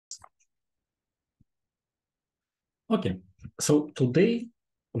Okay, so today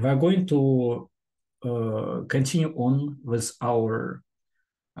we're going to continue on with our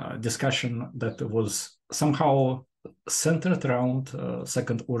discussion that was somehow centered around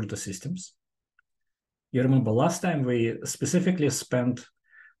second order systems. You remember last time we specifically spent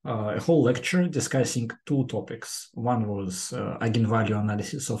a whole lecture discussing two topics. One was eigenvalue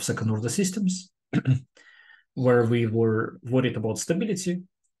analysis of second order systems, where we were worried about stability,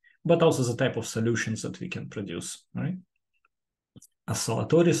 but also the type of solutions that we can produce, right?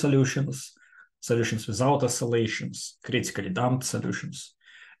 Oscillatory solutions, solutions without oscillations, critically damped solutions.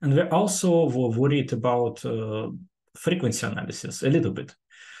 And we also were worried about frequency analysis a little bit.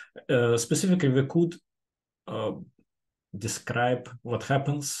 Specifically, we could describe what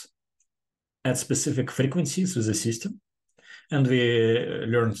happens at specific frequencies with the system. And we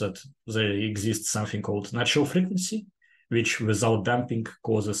learned that there exists something called natural frequency, which without damping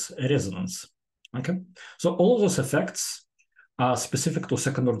causes a resonance. Okay, so all of those effects are specific to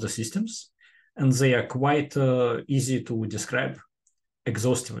second order systems, and they are quite easy to describe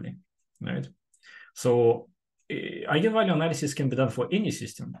exhaustively, right? So eigenvalue analysis can be done for any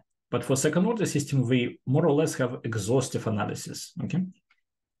system, but for second order system, we more or less have exhaustive analysis, okay?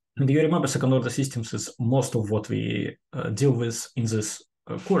 And you remember second order systems is most of what we deal with in this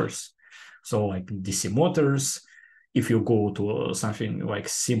course. So like DC motors, if you go to something like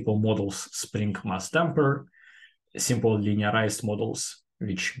simple models, spring mass damper, simple linearized models,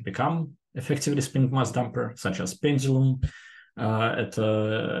 which become effectively spring mass damper, such as pendulum at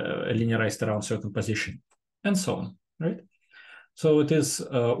linearized around certain position, and so on, right? So it is,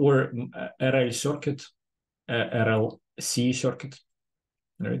 or RL circuit, RLC circuit,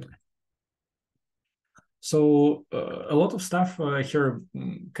 right? So a lot of stuff here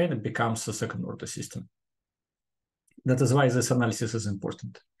kind of becomes a second order system. That is why this analysis is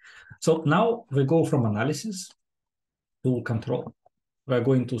important. So now we go from analysis to control. We're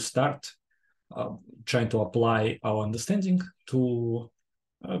going to start trying to apply our understanding to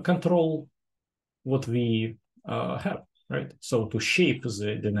control what we have, right? So to shape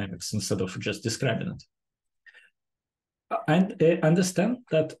the dynamics instead of just describing it. And understand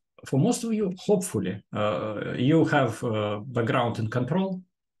that for most of you, hopefully, you have background in control,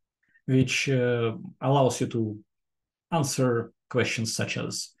 which allows you to answer questions such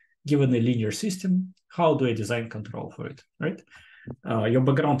as, given a linear system, how do I design control for it, right? Your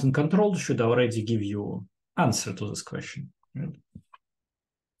background in control should already give you answer to this question, right?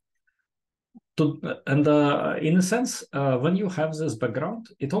 In a sense, when you have this background,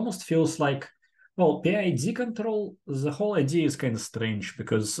 it almost feels like, well, PID control, the whole idea is kind of strange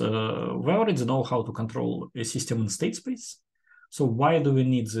because we already know how to control a system in state space. So why do we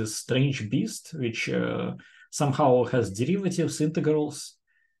need this strange beast, which somehow has derivatives, integrals?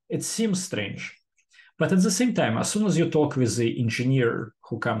 It seems strange. But at the same time, as soon as you talk with the engineer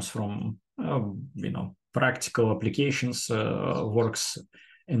who comes from, practical applications, works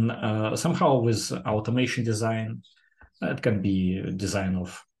in somehow with automation design, it can be design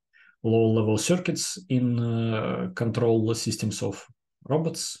of low-level circuits in control systems of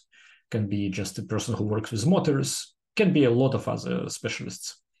robots, can be just a person who works with motors, can be a lot of other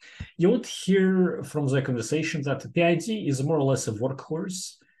specialists. You would hear from the conversation that PID is more or less a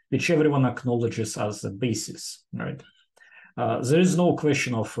workhorse, which everyone acknowledges as a basis, right? There is no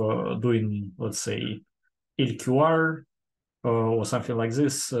question of doing, let's say, LQR or something like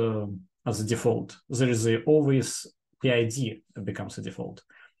this as a default. There is always PID becomes a default.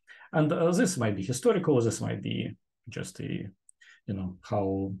 And this might be historical, this might be just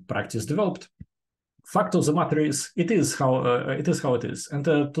how practice developed. Fact of the matter is, it is how it is. And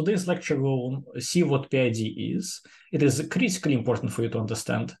today's lecture will see what PID is. It is critically important for you to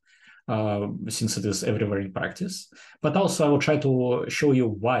understand since it is everywhere in practice. But also I will try to show you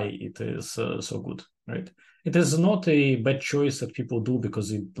why it is so good, right? It is not a bad choice that people do because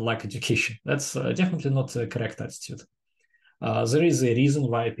they lack education. That's definitely not the correct attitude. There is a reason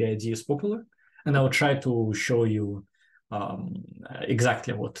why PID is popular, and I will try to show you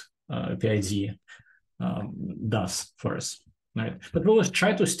exactly what PID does for us, right? But we'll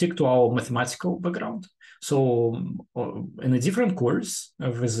try to stick to our mathematical background. So in a different course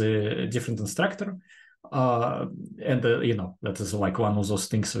with a different instructor, and that is like one of those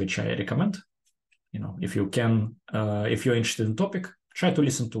things which I recommend. If you can, if you're interested in the topic, try to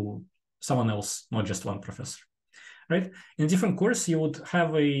listen to someone else, not just one professor. Right? In a different course, you would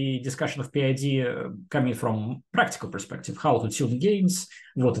have a discussion of PID coming from practical perspective, how to tune gains,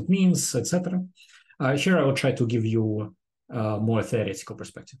 what it means, etc. Here I will try to give you more theoretical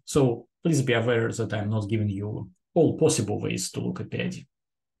perspective. So please be aware that I'm not giving you all possible ways to look at PID.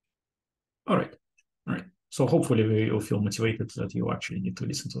 All right. So hopefully we will feel motivated that you actually need to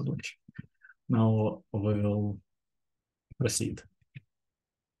listen to the lecture. Now we will proceed.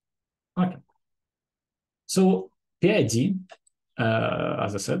 Okay. So PID,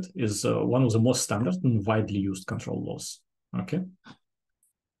 as I said, is one of the most standard and widely used control laws. Okay.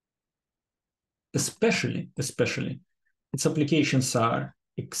 Especially its applications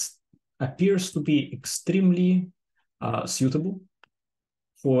appears to be extremely suitable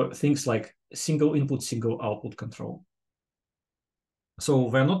for things like single input, single output control. So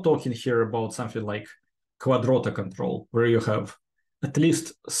we're not talking here about something like quadrota control, where you have at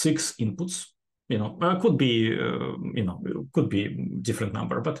least 6 inputs. Could be, could be different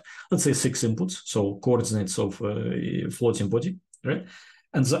number, but let's say 6 inputs. So coordinates of a floating body, right?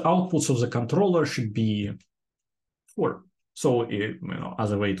 And the outputs of the controller should be 4. So,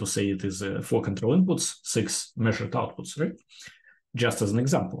 other way to say it is 4 control inputs, 6 measured outputs, right? Just as an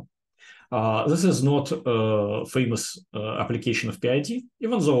example. This is not a famous application of PID,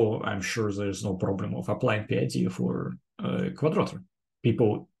 even though I'm sure there's no problem of applying PID for quadrotor.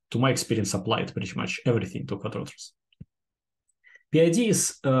 People, to my experience, applied pretty much everything to quadrotors. PID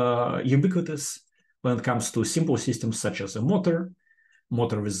is ubiquitous when it comes to simple systems such as a motor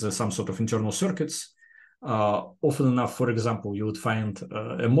with some sort of internal circuits. Often enough, for example, you would find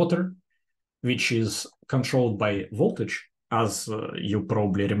a motor which is controlled by voltage, as you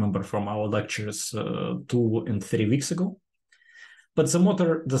probably remember from our lectures 2 and 3 weeks ago. But the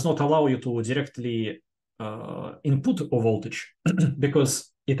motor does not allow you to directly input a voltage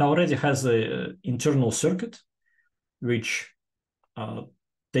because it already has an internal circuit which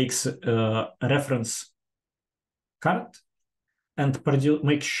takes a reference current and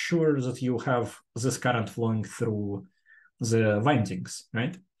make sure that you have this current flowing through the windings,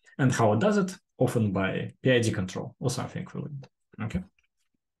 right? And how it does it? Often by PID control or something equivalent. Okay.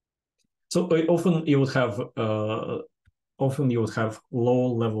 So often you would have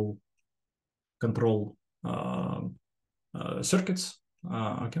low-level control circuits.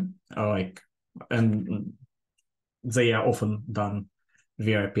 Okay, and they are often done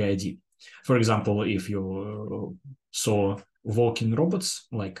via PID. For example, if you saw walking robots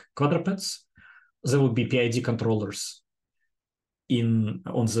like quadrupeds, there would be PID controllers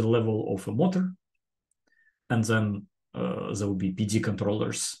on the level of a motor, and then there will be PD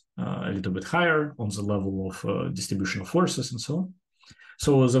controllers a little bit higher on the level of distribution of forces and so on.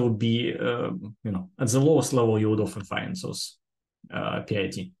 So there would be, at the lowest level, you would often find those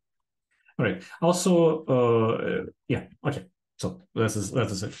PID. All right. Also, yeah. Okay. So that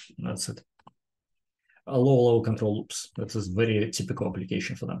is it. That's it. Low control loops. That is very typical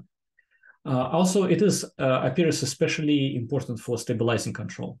application for them. Also, it appears especially important for stabilizing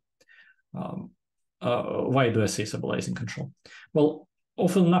control. Why do I say stabilizing control? Well,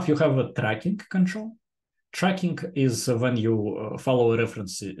 often enough, you have a tracking control. Tracking is when you follow a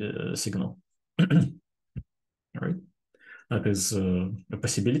reference signal. Right? That is a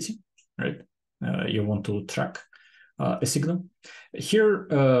possibility, right? You want to track a signal. Here,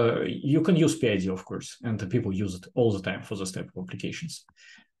 you can use PID, of course, and people use it all the time for this type of applications.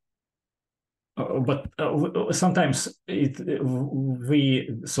 But sometimes we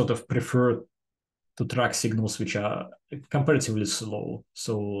sort of prefer to track signals which are comparatively slow.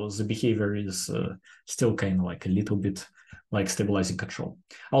 So the behavior is still kind of like a little bit like stabilizing control.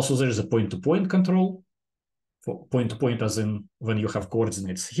 Also, there is a point-to-point control. For point-to-point as in when you have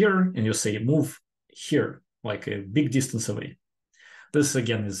coordinates here and you say move here, like a big distance away. This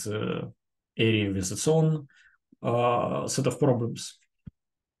again is an area with its own set of problems.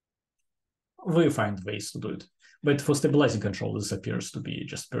 We find ways to do it. But for stabilizing control, this appears to be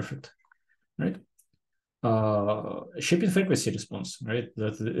just perfect, right? Shipping frequency response, right?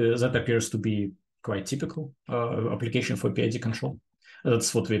 That appears to be quite typical application for PID control.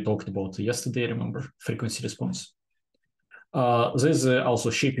 That's what we talked about yesterday, remember? Frequency response. There's also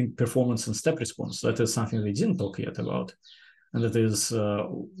shaping performance and step response. That is something we didn't talk yet about. And that is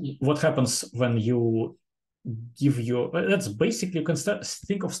what happens when you give that's basically, you can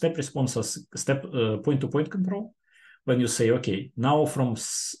think of step response as step point-to-point control. When you say, okay, now from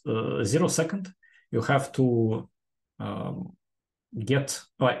 0 second, you have to get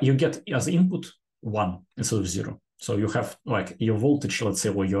as input 1 instead of 0. So you have like your voltage, let's say,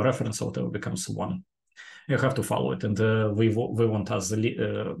 or your reference or whatever becomes 1. You have to follow it, and we want as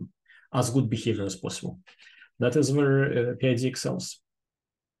good behavior as possible. That is where PID excels.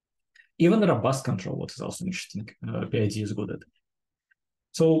 Even robust control, what is also interesting, PID is good at.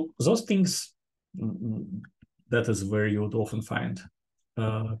 So those things, that is where you would often find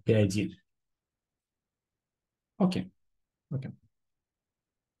PID. Okay.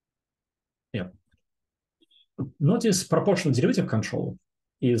 Yeah. notice proportional derivative control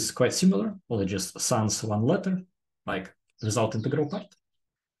is quite similar, only just sans one letter, like result integral part.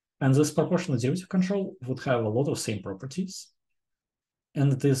 And this proportional derivative control would have a lot of same properties,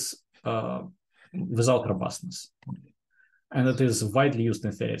 and it is without robustness. And it is widely used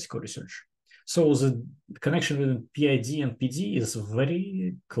in theoretical research. So the connection between PID and PD is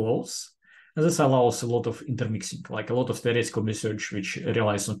very close. And this allows a lot of intermixing, like a lot of theoretical research which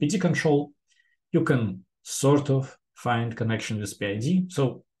relies on PD control. You can sort of find connection with PID.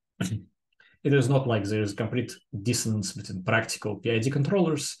 So it is not like there is complete dissonance between practical PID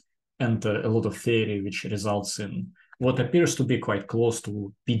controllers and a lot of theory which results in what appears to be quite close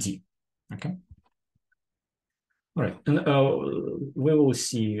to PD. Okay. All right, and we will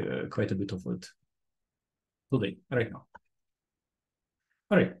see quite a bit of it today, right now.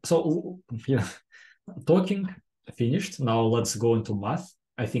 All right, so yeah, talking finished. Now let's go into math.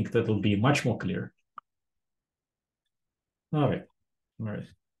 I think that will be much more clear. All right, all right.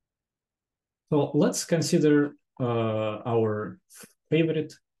 So let's consider our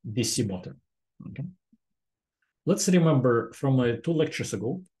favorite DC motor. Okay. Let's remember from 2 lectures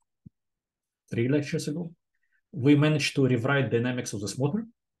ago, 3 lectures ago, we managed to rewrite dynamics of this motor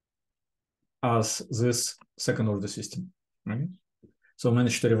as this second order system, right? So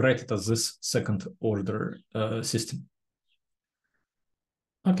managed to rewrite it as this second order system.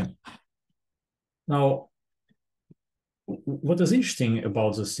 Okay. Now, what is interesting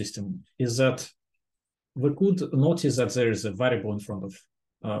about this system is that we could notice that there is a variable in front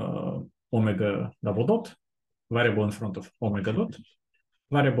of omega double dot, variable in front of omega dot,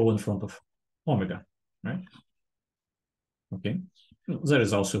 variable in front of omega, right? Okay. There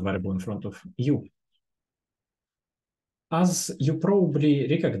is also a variable in front of u. As you probably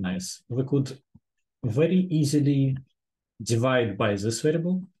recognize, we could very easily divide by this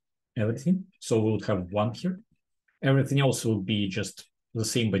variable everything. So we would have 1 here. Everything else would be just the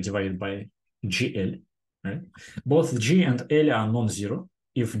same, but divided by GL, right? Both G and L are non-zero.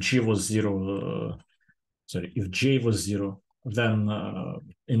 If G was zero, if J was zero, then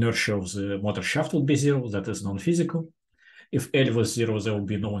inertia of the motor shaft would be zero. That is non-physical. If L was zero, there will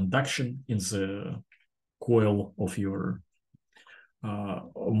be no induction in the coil of your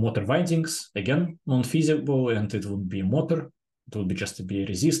motor windings. Again, non-feasible, and it wouldn't be a motor. It would be just be a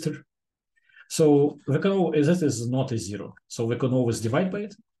resistor. So we can, that is not a zero. So we can always divide by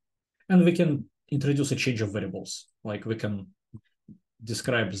it, and we can introduce a change of variables. Like we can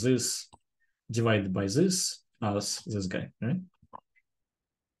describe this divided by this as this guy, right?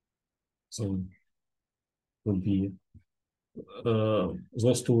 So it would be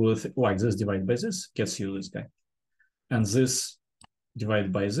those two, like this divided by this gets you this guy, and this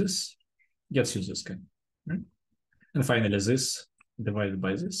divided by this gets you this guy, right? And finally, this divided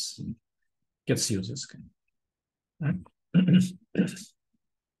by this gets you this guy, right?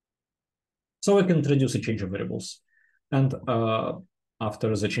 So we can introduce a change of variables. And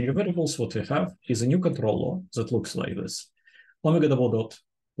after the change of variables, what we have is a new control law that looks like this. Omega double dot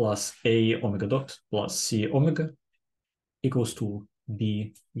plus A omega dot plus C omega equals to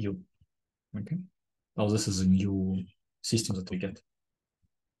BU. Okay. Now this is a new system that we get.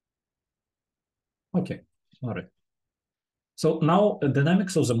 Okay. All right. So now the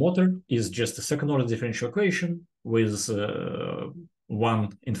dynamics of the motor is just a second order differential equation with 1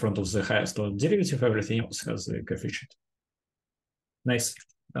 in front of the highest order derivative. Everything else has a coefficient. Nice,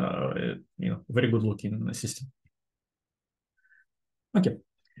 very good looking system. Okay,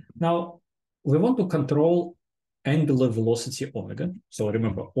 now we want to control angular velocity omega. So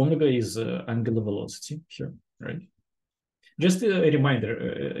remember, omega is angular velocity here, right? Just a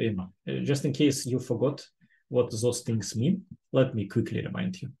reminder, just in case you forgot what those things mean, let me quickly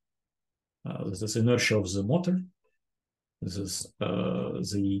remind you. This is inertia of the motor. This is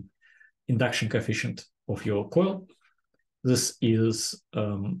the induction coefficient of your coil. This is,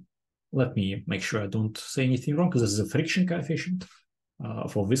 let me make sure I don't say anything wrong, because this is a friction coefficient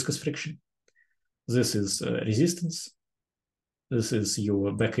for viscous friction. This is resistance. This is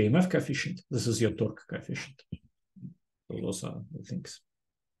your back EMF coefficient. This is your torque coefficient. So those are the things.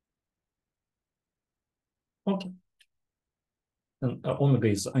 Okay. And omega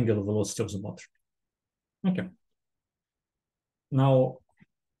is angular velocity of the motor. Okay. Now,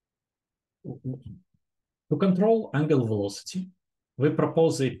 to control angular velocity, we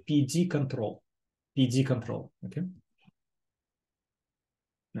propose a PD control. PD control, okay?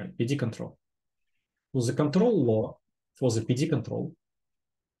 Right, PD control. So the control law for the PD control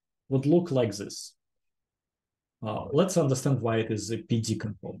would look like this. Let's understand why it is a PD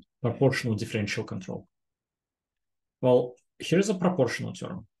control, proportional differential control. Well, here's a proportional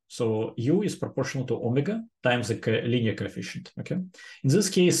term. So U is proportional to omega times the linear coefficient. Okay. In this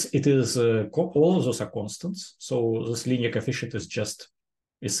case, it is all of those are constants. So this linear coefficient is just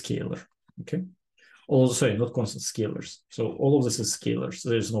a scalar. Okay. Oh, sorry, not constant, scalars. So all of this is scalars.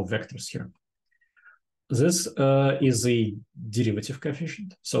 There is no vectors here. This is a derivative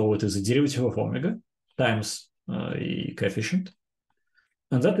coefficient. So it is a derivative of omega times a coefficient.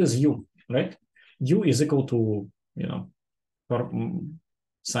 And that is U, right? U is equal to,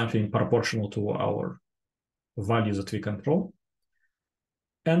 something proportional to our value that we control,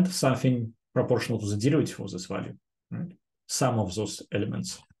 and something proportional to the derivative of this value, right? Sum of those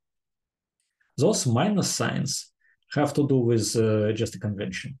elements. Those minus signs have to do with just a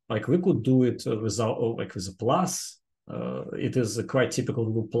convention. Like we could do it without, like with a plus. It is quite typical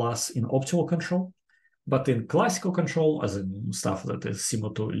to do plus in optimal control, but in classical control, as in stuff that is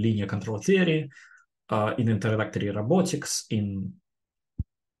similar to linear control theory, in introductory robotics, in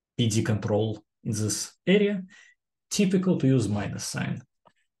PD control in this area, typical to use minus sign.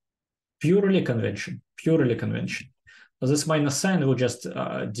 Purely convention. This minus sign will just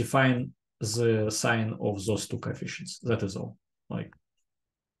define the sign of those two coefficients. That is all. Like,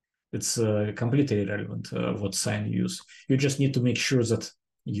 it's completely irrelevant what sign you use. You just need to make sure that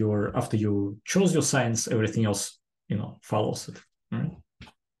after you chose your signs, everything else, follows it. Right?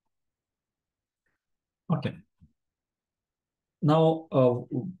 Okay. Now,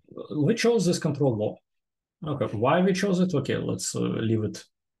 we chose this control law. Okay, why we chose it? Okay, let's leave it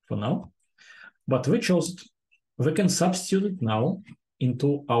for now. But we chose it. We can substitute it now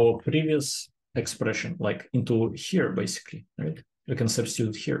into our previous expression, like into here, basically, right? We can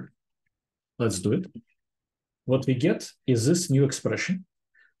substitute here. Let's do it. What we get is this new expression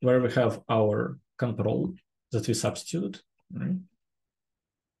where we have our control that we substituted, right?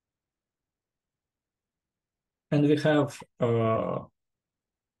 And we have a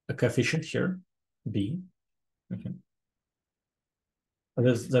coefficient here, B. Okay.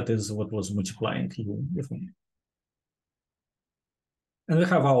 That is what was multiplying U before. And we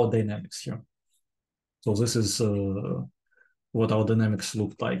have our dynamics here. So this is what our dynamics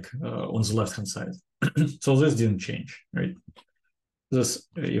looked like on the left-hand side. So this didn't change, right? This,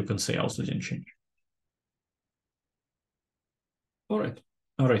 you can say, also didn't change. All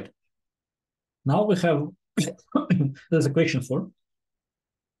right. Now we have this equation 4,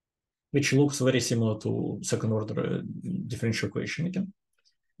 which looks very similar to second-order differential equation again.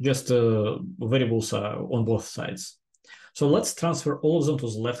 Just variables are on both sides. So let's transfer all of them to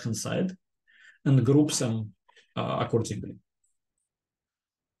the left-hand side and group them accordingly.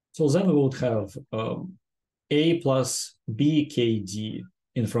 So then we would have A plus BKD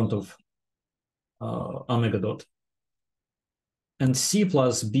in front of omega dot, and C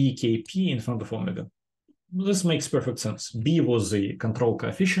plus BKP in front of omega. This makes perfect sense. B was the control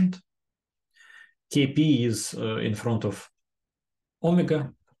coefficient. KP is in front of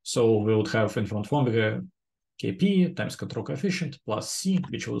omega. So we would have in front of omega KP times control coefficient plus C,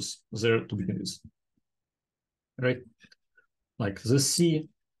 which was there to begin with. Right? Like this C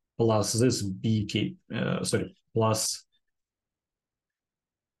plus this BK, plus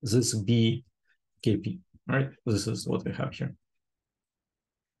this BKP, right? This is what we have here.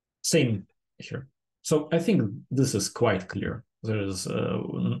 Same here. So I think this is quite clear. There is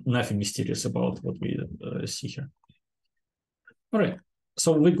nothing mysterious about what we see here. All right.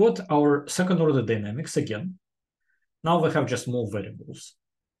 So we got our second order dynamics again. Now we have just more variables.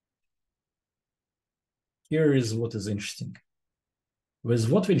 Here is what is interesting. With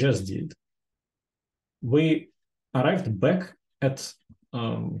what we just did, we arrived back at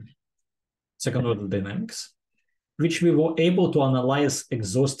second order dynamics, which we were able to analyze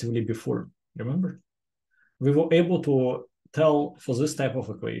exhaustively before. Remember? We were able to tell for this type of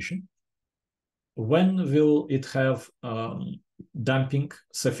equation, when will it have damping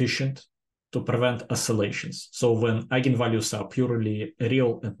sufficient to prevent oscillations? So when eigenvalues are purely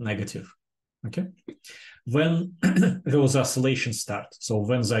real and negative, okay? When those oscillations start, so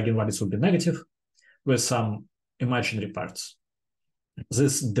when the eigenvalues will be negative with some imaginary parts.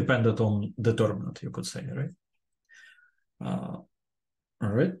 This depended on determinant, you could say, right? All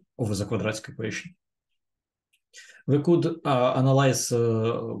right, over the quadratic equation. We could analyze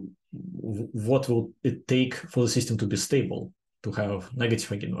what will it take for the system to be stable, to have negative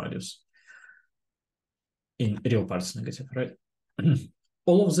eigenvalues in real parts negative, right?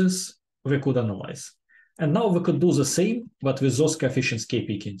 All of this we could analyze. And now we could do the same, but with those coefficients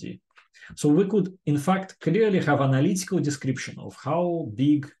Kp, Kd. So we could, in fact, clearly have analytical description of how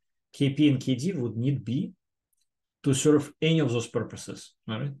big Kp and Kd would need be to serve any of those purposes,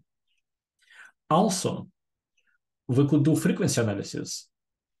 right? Also, we could do frequency analysis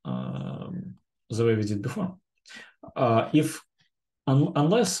the way we did before.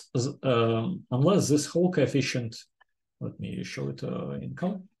 Unless this whole coefficient, let me show it in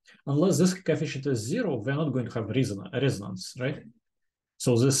color. Unless this coefficient is 0, we're not going to have resonance, right?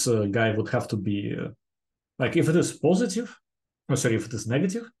 So this guy would have to be like, if it is positive, if it is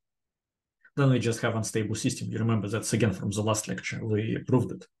negative, then we just have unstable system. You remember that's again from the last lecture, we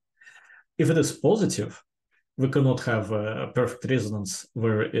proved it. If it is positive, we cannot have a perfect resonance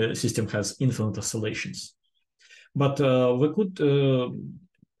where a system has infinite oscillations. But we could,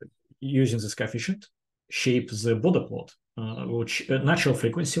 using this coefficient, shape the Bode plot, which natural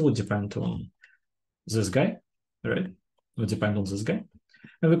frequency would depend on this guy, right? Would depend on this guy.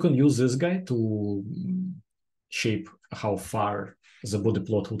 And we can use this guy to shape how far the Bode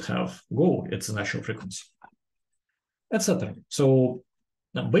plot would have go at the natural frequency, etc. So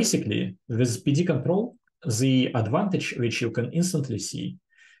basically, with PD control, the advantage which you can instantly see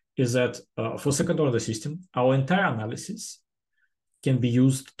is that for second order system, our entire analysis can be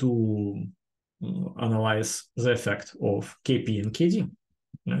used to analyze the effect of KP and KD,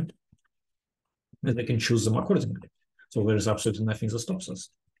 right? And we can choose them accordingly. So there is absolutely nothing that stops us.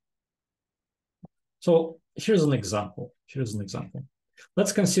 So here's an example.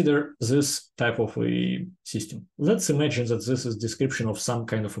 Let's consider this type of a system. Let's imagine that this is description of some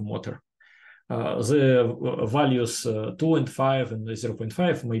kind of a motor. The values 2 and 5 and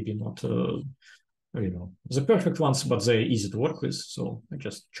 0.5 maybe not the perfect ones, but they're easy to work with. So I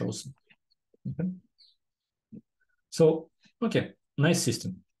just chose them. Okay. So, okay, nice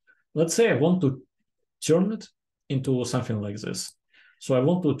system. Let's say I want to turn it into something like this. So I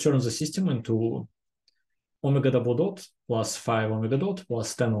want to turn the system into omega double dot plus 5 omega dot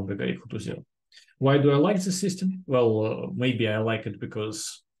plus 10 omega equal to 0. Why do I like this system? Well, maybe I like it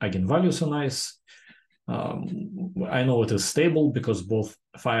because eigenvalues are nice. I know it is stable because both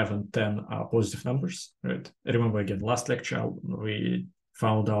 5 and 10 are positive numbers, right? Remember again, last lecture, we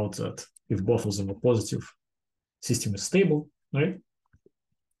found out that if both of them are positive, system is stable, right?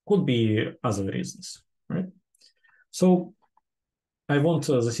 Could be other reasons, right? So I want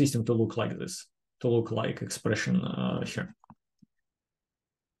the system to look like this, to look like expression here.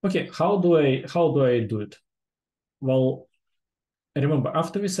 Okay, how do I do it? Well, remember,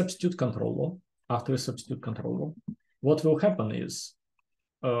 after we substitute control law, what will happen is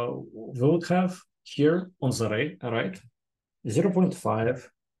we would have here on the right 0.5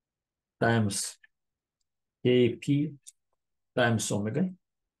 times Kp times omega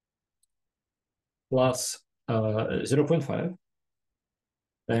plus 0.5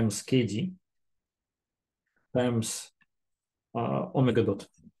 times Kd times omega dot.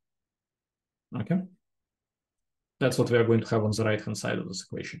 Okay. That's what we are going to have on the right-hand side of this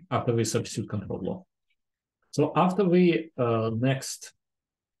equation after we substitute control law. So after we next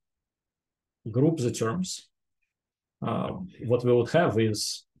group the terms, what we would have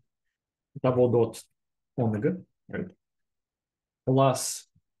is double dot omega, right? Plus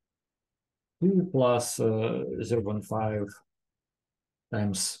 2 plus 0.5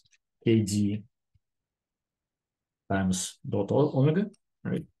 times Kd times dot omega,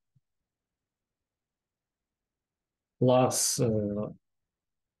 right? Plus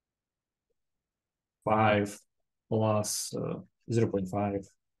 5 plus 0.5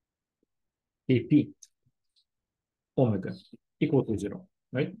 Kp omega equal to 0,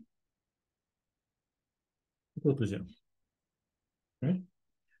 right? Equal to 0, right?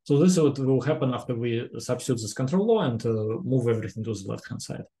 So this is what will happen after we substitute this control law and move everything to the left-hand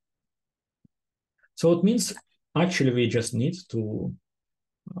side. So it means actually we just need to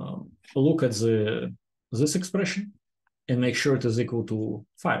look at this expression and make sure it is equal to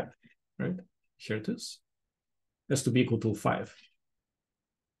 5, right? Here it is. It has to be equal to 5.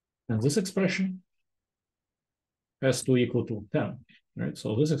 And this expression has to equal to 10, right?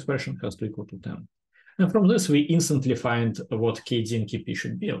 So this expression has to equal to 10. And from this, we instantly find what Kd and Kp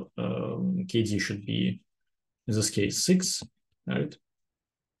should be. Kd should be, in this case, 6, right?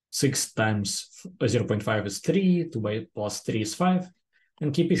 6 times 0.5 is 3, 2 plus 3 is 5,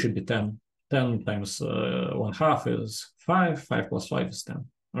 and Kp should be 10. 10 times 1/2 is 5, 5 plus 5 is 10,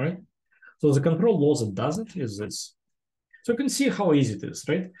 all right? So the control law that does it is this. So you can see how easy it is,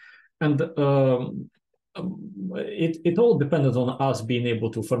 right? And it all depended on us being able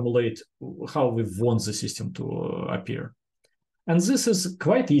to formulate how we want the system to appear. And this is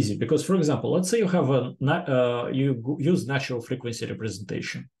quite easy because, for example, let's say you have you use natural frequency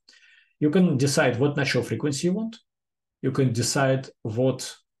representation. You can decide what natural frequency you want. You can decide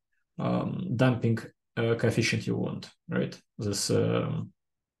what damping coefficient you want, right? This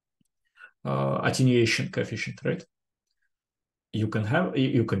attenuation coefficient, right? you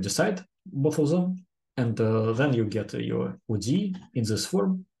can decide both of them, and then you get your ODE in this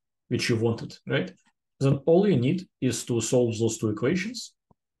form, which you wanted, right? Then all you need is to solve those two equations,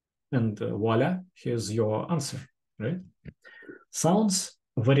 and voila, here's your answer, right? Sounds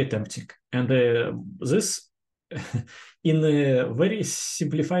very tempting, and this, in a very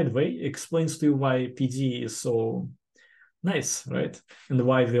simplified way, explains to you why PD is so nice, right? And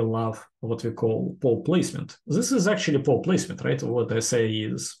why we love what we call pole placement. This is actually pole placement, right? What I say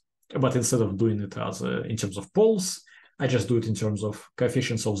is, but instead of doing it as in terms of poles, I just do it in terms of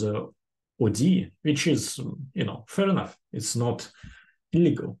coefficients of the ODE, which is, fair enough. It's not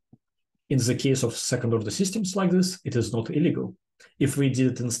illegal. In the case of second order systems like this, it is not illegal. If we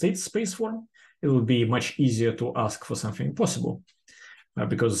did it in state space form, it would be much easier to ask for something possible,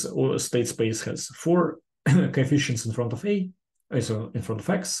 because state space has 4 coefficients in front of A, so in front of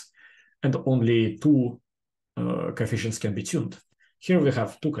X, and only 2 coefficients can be tuned. Here we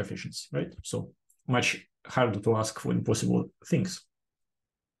have 2 coefficients, right? So much harder to ask for impossible things.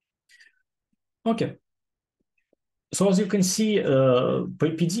 Okay. So as you can see,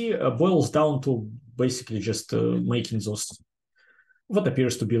 PD boils down to basically just making those what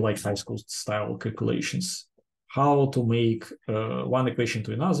appears to be like high school style calculations. How to make one equation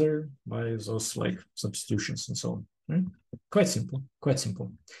to another by those like substitutions and so on. Right? Quite simple, quite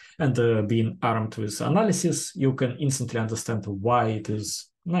simple. And being armed with analysis, you can instantly understand why it is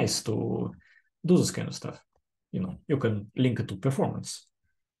nice to do this kind of stuff. You can link it to performance.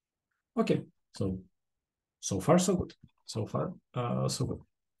 Okay, so far so good. So far so good.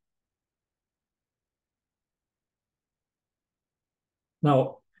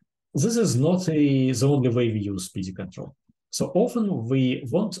 Now, this is not the only way we use PD control. So often we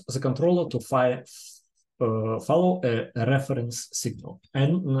want the controller to follow a reference signal. I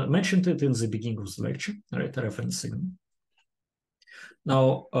mentioned it in the beginning of the lecture, right? A reference signal.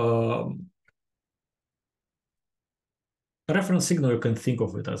 Now, a reference signal, you can think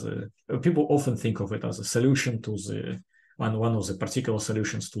of it as people often think of it as a solution to one of the particular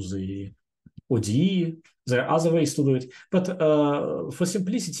solutions to the ODE. There are other ways to do it, but for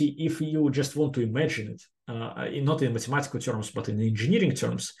simplicity, if you just want to imagine it, not in mathematical terms, but in engineering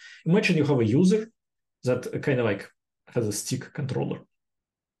terms, imagine you have a user that kind of like has a stick controller.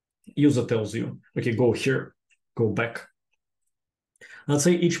 User tells you, okay, go here, go back. Let's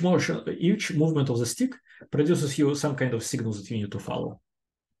say each movement of the stick produces you some kind of signal that you need to follow,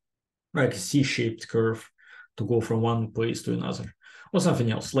 like a C-shaped curve to go from one place to another, or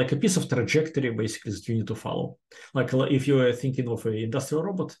something else, like a piece of trajectory basically that you need to follow. Like if you are thinking of an industrial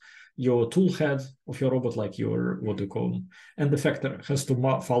robot, your tool head of your robot, like your, what do you call them, and effector has to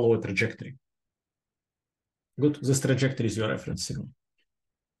follow a trajectory. Good, this trajectory is your reference signal.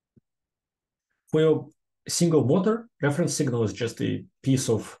 For your single motor, reference signal is just a piece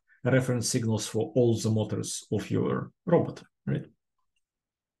of reference signals for all the motors of your robot, right?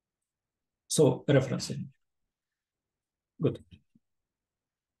 So referencing. Good.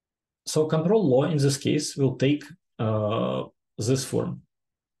 So control law in this case will take this form.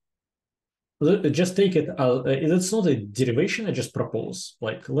 Just take it, it's not a derivation, I just propose.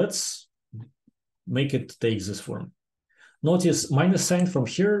 Like, let's make it take this form. Notice minus sign from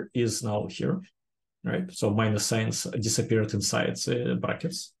here is now here, right? So minus signs disappeared inside the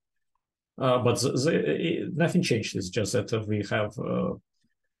brackets. But nothing changed. It's just that we have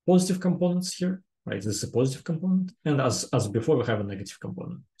positive components here, right? This is a positive component. And as before, we have a negative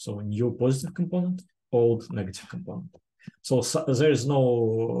component. So new positive component, old negative component. So there is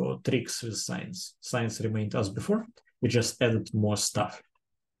no tricks with signs. Signs remained as before. We just added more stuff.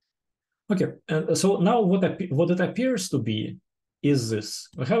 Okay, and so now what it appears to be is this.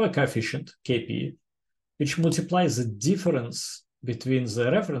 We have a coefficient, Kp, which multiplies the difference between the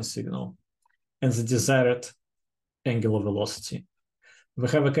reference signal and the desired angular velocity. We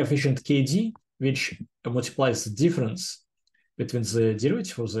have a coefficient Kd, which multiplies the difference between the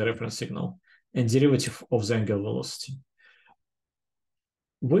derivative of the reference signal and derivative of the angular velocity.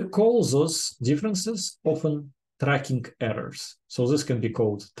 We call those differences often tracking errors. So this can be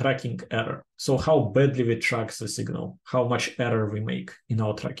called tracking error. So how badly we track the signal, how much error we make in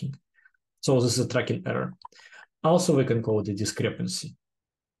our tracking. So this is a tracking error. Also, we can call it a discrepancy.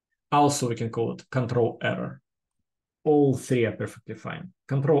 Also, we can call it control error. All three are perfectly fine.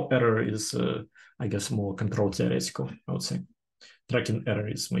 Control error is, I guess, more control theoretical, I would say. Tracking error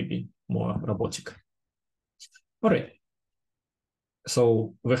is maybe more robotic. All right.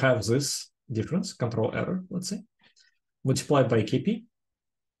 So we have this difference, control error, let's say, multiplied by Kp,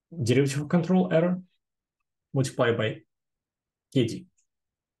 derivative of control error, multiplied by Kd.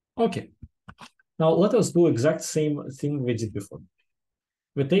 Okay. Now let us do exact same thing we did before.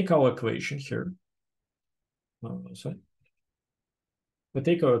 We take our equation here. Sorry. We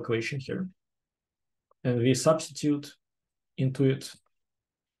take our equation here and we substitute into it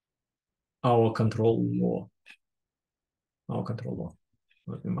our control law.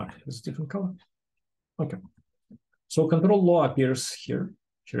 Let me mark this different color. Okay. So control law appears here.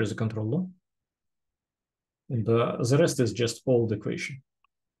 Here is a control law. And the rest is just old equation.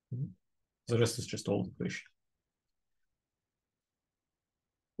 The rest is just old equation.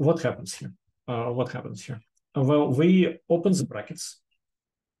 What happens here? Well, we open the brackets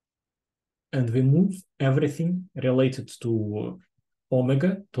and we move everything related to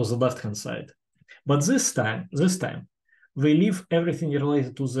omega to the left-hand side. But this time, we leave everything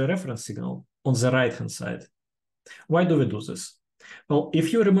related to the reference signal on the right-hand side. Why do we do this? Well,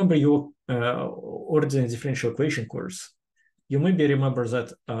 if you remember your ordinary differential equation course, you maybe remember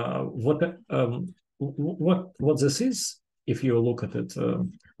that what this is. If you look at it,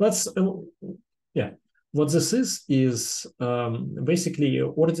 what this is basically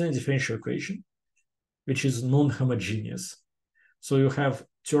ordinary differential equation, which is non-homogeneous. So you have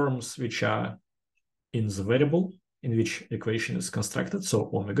terms which are in the variable in which equation is constructed. So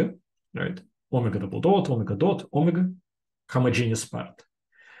omega, right? Omega double dot, omega, homogeneous part.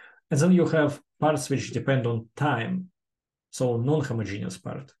 And then you have parts which depend on time, so non-homogeneous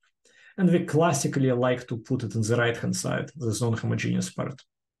part. And we classically like to put it in the right-hand side, this non-homogeneous part.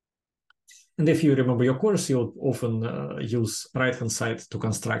 And if you remember your course, you would often use right-hand side to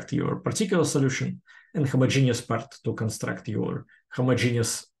construct your particular solution and homogeneous part to construct your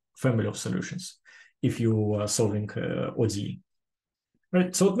homogeneous family of solutions if you are solving ODE.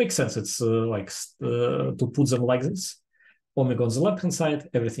 Right, so it makes sense. It's to put them like this. Omega on the left-hand side,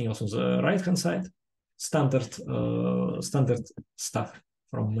 everything else on the right-hand side. Standard stuff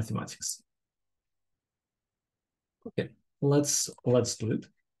from mathematics. Okay, let's do it.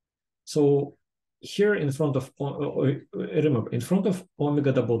 So here in front of remember, in front of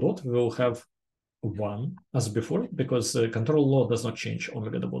omega double dot, we will have 1 as before, because control law does not change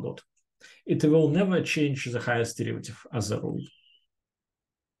omega double dot. It will never change the highest derivative as a rule.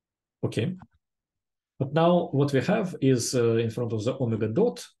 Okay. But now what we have is in front of the omega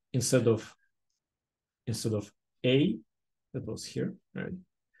dot, instead of A, that was here, right?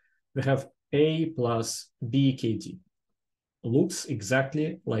 We have A plus BKD. Looks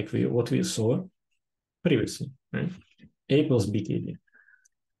exactly like what we saw previously, right? A plus BKD.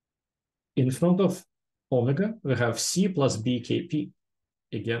 In front of omega, we have C plus BKP,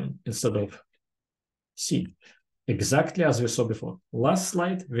 again, instead of C. Exactly as we saw before. Last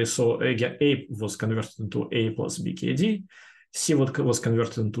slide, we saw again, A was converted into A plus BKD, C was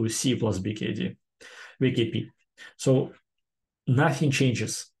converted into C plus BKD, BKP. So nothing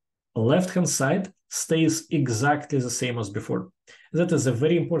changes. Left-hand side stays exactly the same as before. That is a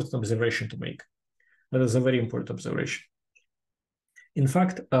very important observation to make. That is a very important observation. In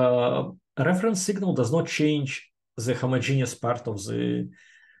fact, a reference signal does not change the homogeneous part of the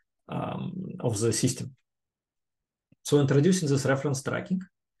system. So introducing this reference tracking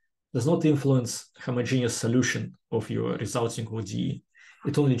does not influence homogeneous solution of your resulting ODE.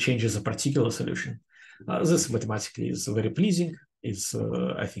 It only changes a particular solution. This mathematically is very pleasing. It's,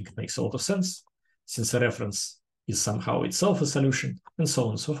 I think it makes a lot of sense, since a reference is somehow itself a solution, and so on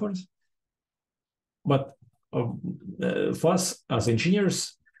and so forth. But for us as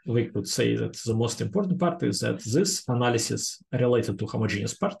engineers, we could say that the most important part is that this analysis related to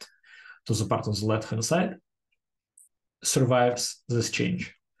homogeneous part, to the part on the left-hand side, survives this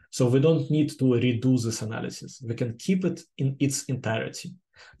change. So we don't need to redo this analysis. We can keep it in its entirety.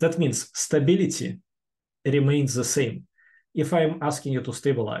 That means stability remains the same. If I'm asking you to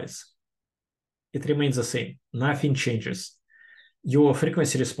stabilize, it remains the same. Nothing changes. Your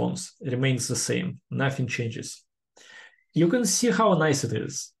frequency response remains the same. Nothing changes. You can see how nice it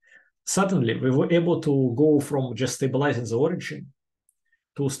is. Suddenly, we were able to go from just stabilizing the origin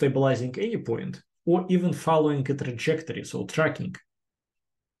to stabilizing any point, or even following a trajectory, so tracking.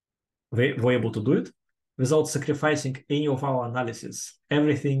 We were able to do it without sacrificing any of our analysis.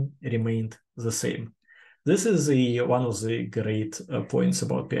 Everything remained the same. This is one of the great points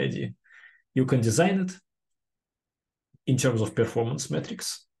about PID. You can design it in terms of performance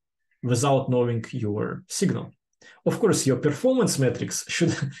metrics without knowing your signal. Of course, your performance metrics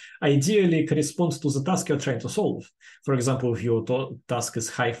should ideally correspond to the task you're trying to solve. For example, if your task is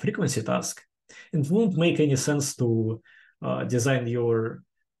high frequency task, it won't make any sense to design your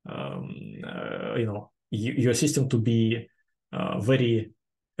your system to be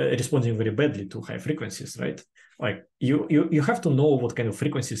responding very badly to high frequencies, right? Like you have to know what kind of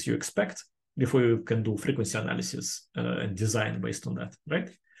frequencies you expect before you can do frequency analysis and design based on that, right?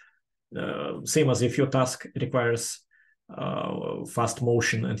 Same as if your task requires fast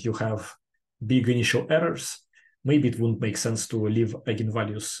motion and you have big initial errors, maybe it wouldn't make sense to leave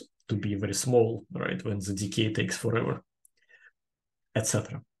eigenvalues to be very small, right, when the decay takes forever,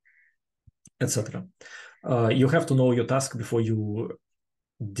 etc., etc. You have to know your task before you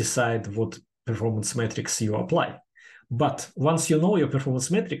decide what performance metrics you apply. But once you know your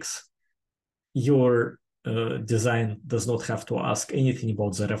performance metrics, your design does not have to ask anything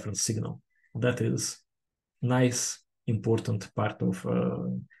about the reference signal. That is nice, important part of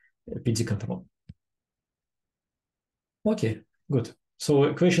PD control. Okay, good. So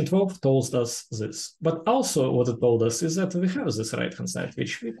equation 12 told us this. But also what it told us is that we have this right-hand side,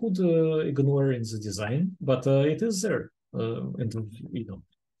 which we could ignore in the design, but it is there. And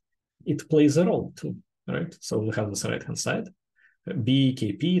it plays a role too, right? So we have this right-hand side,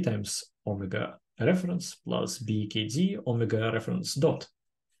 BKP times omega reference plus BKD omega reference dot,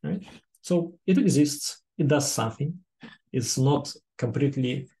 right? So it exists, it does something. It's not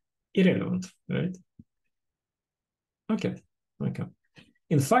completely irrelevant, right? Okay.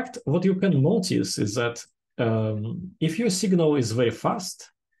 In fact, what you can notice is that if your signal is very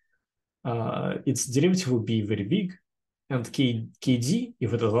fast, its derivative will be very big, and KD,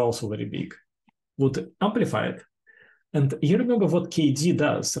 if it is also very big, would amplify it. And you remember what KD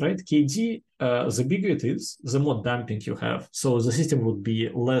does, right? KD, the bigger it is, the more damping you have. So the system would be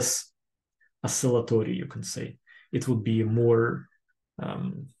less oscillatory, you can say. It would be more,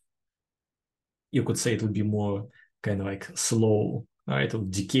 you could say it would be more kind of like slow, right? It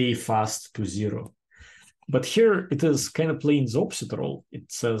would decay fast to zero. But here it is kind of playing the opposite role.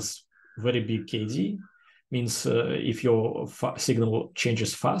 It says very big KD, means if your signal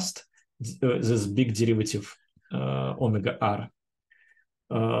changes fast, this big derivative omega r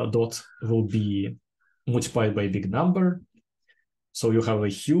dot will be multiplied by a big number. So you have a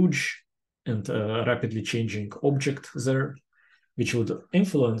huge and rapidly changing object there, which would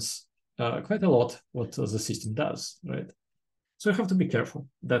influence quite a lot what the system does, right? So you have to be careful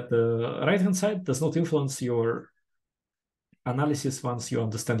that the right-hand side does not influence your analysis once you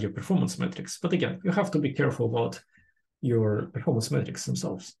understand your performance metrics. But again, you have to be careful about your performance metrics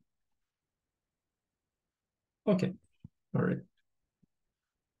themselves. Okay, all right.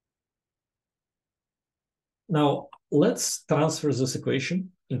 Now, let's transfer this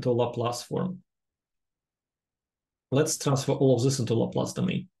equation into Laplace form. Let's transfer all of this into Laplace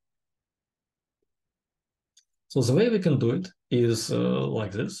domain. So the way we can do it is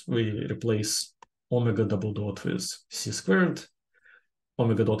like this. We replace omega double dot with c squared,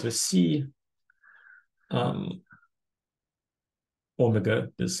 omega dot with c, omega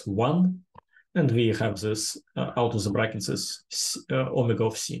is 1, and we have this out of the brackets is omega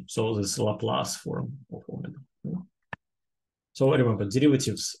of c. So this Laplace form of omega. So remember,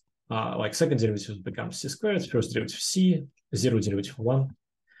 derivatives, like second derivative becomes c squared, first derivative c, zero derivative 1,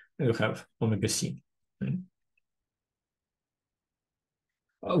 and you have omega c.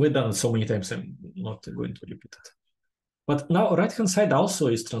 We've done it so many times, I'm not going to repeat it. But now right-hand side also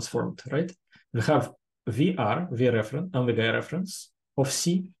is transformed, right? We have VR, V reference, omega reference of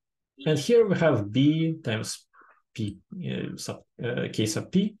C. And here we have B times P sub K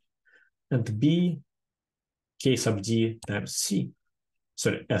sub P and B K sub D times C.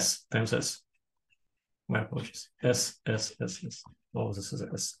 Sorry, S times S. My apologies. S. Oh, this is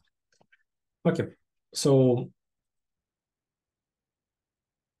S. Okay, so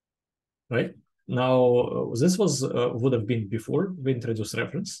right now this was would have been before we introduced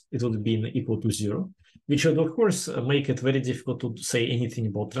reference. It would have been equal to 0, which would of course make it very difficult to say anything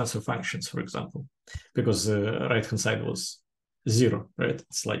about transfer functions, for example, because the right-hand side was 0, right?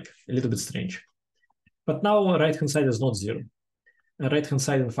 It's like a little bit strange. But now right-hand side is not 0. And right-hand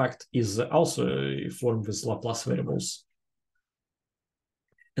side, in fact, is also a form with Laplace variables.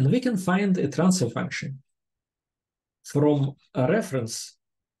 And we can find a transfer function from a reference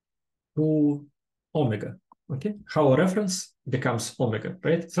to omega, okay? How a reference becomes omega,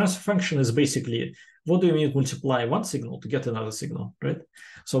 right? Transfer function is basically, what do you need to multiply one signal to get another signal, right?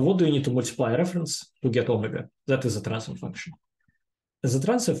 So what do you need to multiply a reference to get omega? That is a transfer function. As a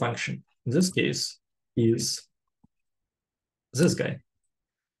transfer function, in this case, is this guy.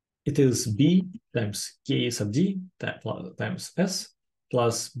 It is B times K sub D times S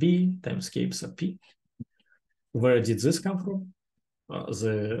plus B times K sub P. Where did this come from?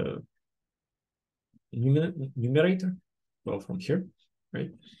 The numerator, well, from here,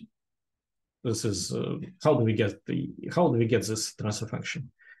 right? This is how do we get this transfer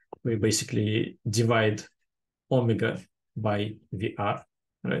function? We basically divide omega by VR,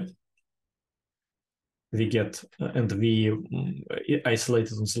 right? we get, and we isolate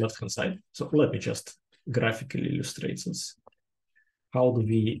it on the left-hand side. So let me just graphically illustrate this. How do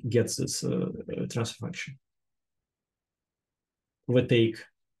we get this transfer function? We take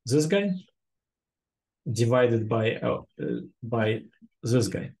this guy divided by this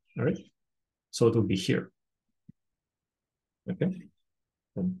guy, all right? So it will be here. Okay,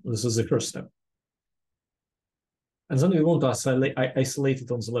 and this is the first step. And then we want to isolate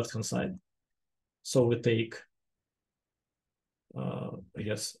it on the left-hand side. So we take, I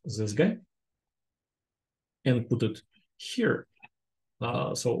guess, this guy and put it here.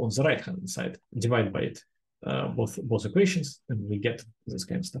 So on the right-hand side, divide by it, both equations, and we get this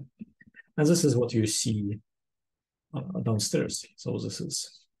kind of stuff. And this is what you see downstairs. So this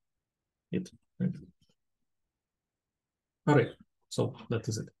is it. Right? All right, so that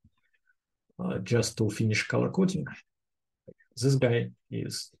is it. Just to finish color coding, this guy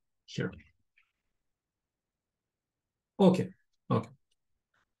is here. Okay.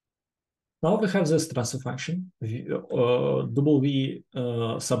 Now we have this transfer function, W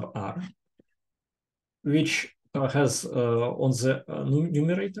sub r, which has on the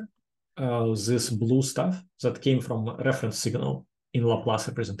numerator this blue stuff that came from reference signal in Laplace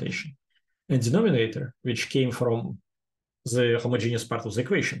representation, and denominator, which came from the homogeneous part of the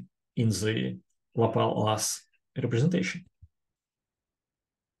equation in the Laplace representation.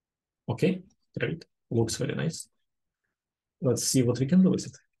 Okay, great. Looks very nice. Let's see what we can do with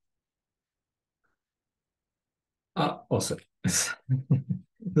it. Sorry.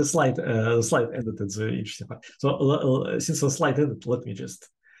 the slide ended at the interesting part. So since the slide ended, let me just,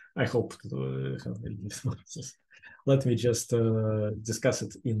 I hope to have let me just discuss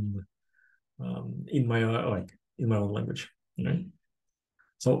it in my own language. Right?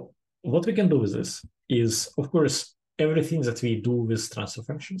 So what we can do with this is, of course, everything that we do with transfer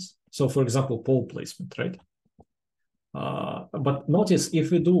functions. So for example, pole placement, right? But notice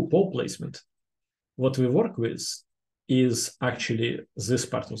if we do pole placement, what we work with is actually this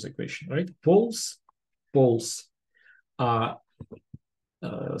part of the equation, right? Poles are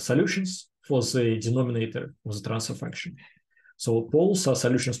solutions for the denominator of the transfer function. So poles are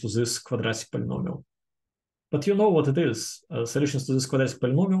solutions to this quadratic polynomial. But you know what it is. Solutions to this quadratic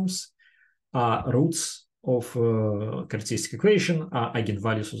polynomials are roots of characteristic equation, are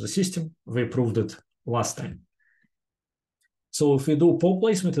eigenvalues of the system. We proved it last time. So if we do pole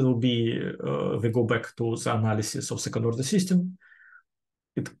placement, it will be, we go back to the analysis of second order system.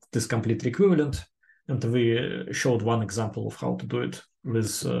 It is completely equivalent. And we showed one example of how to do it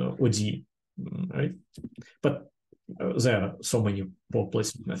with OD, right? But there are so many pole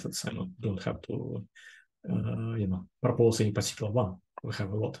placement methods. I don't have to, propose any particular one. We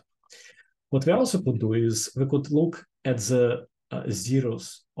have a lot. What we also could do is we could look at the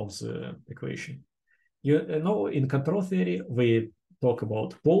zeros of the equation. You know, in control theory, we talk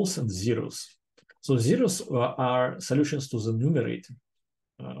about poles and zeros. So zeros are solutions to the numerator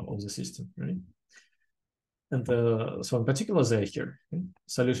of the system, right? And so in particular, they're here, right?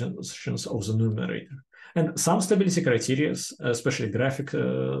 Solutions of the numerator. And some stability criteria, especially graphic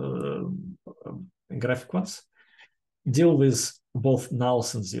ones, deal with both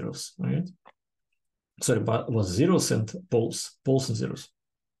nulls and zeros, right? Sorry, but was zeros and poles and zeros.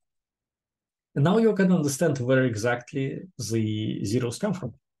 And now you can understand where exactly the zeros come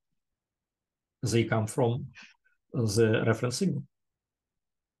from. They come from the reference signal.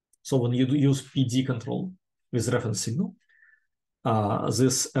 So when you use PD control with reference signal,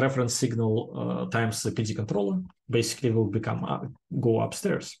 this reference signal times the PD controller basically will go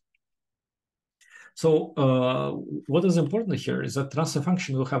upstairs. So what is important here is that transfer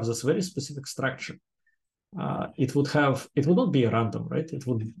function will have this very specific structure. It would not be random, right? It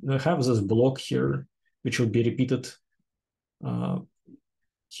would have this block here, which would be repeated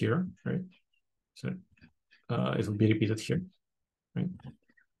here, right? So it will be repeated here, right?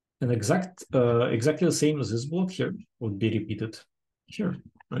 And exactly the same as this block here would be repeated here,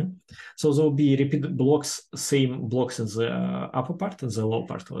 right? So there will be repeated blocks, same blocks in the upper part and the lower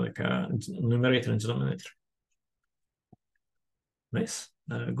part, like numerator and denominator. Nice,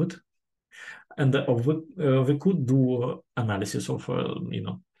 good. And we could do analysis of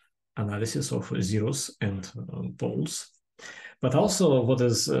zeros and poles, but also what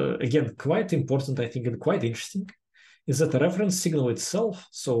is again quite important, I think, and quite interesting, is that the reference signal itself,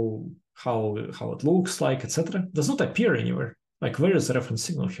 so how it looks like, etc., does not appear anywhere. Like, where is the reference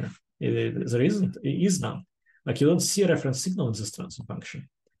signal here? There is none. Like, you don't see a reference signal in this transfer function.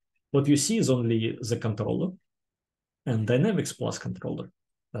 What you see is only the controller and dynamics plus controller.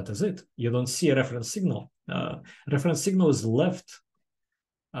 That is it. You don't see a reference signal. Reference signal is left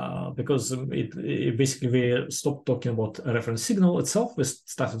because it basically we stopped talking about a reference signal itself. We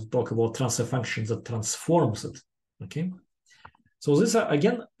started to talk about transfer function that transforms it. Okay, so this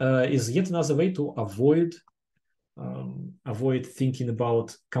again is yet another way to avoid thinking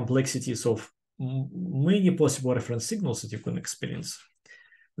about complexities of many possible reference signals that you can experience.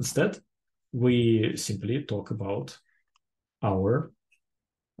 Instead, we simply talk about our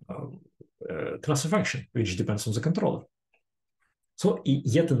transfer function, which depends on the controller. So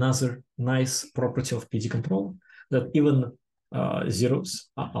yet another nice property of PID control, that even zeros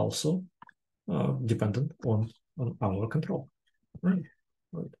are also dependent on our control. Right.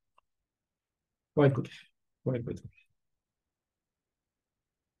 Quite good. Quite good.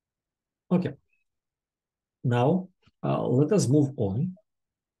 Okay. Now let us move on.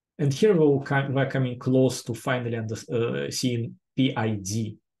 And here we're coming close to finally seeing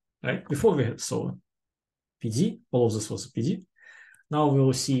PID. Right? Before we saw PD, all of this was PD. Now we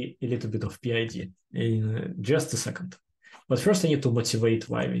will see a little bit of PID in just a second. But first I need to motivate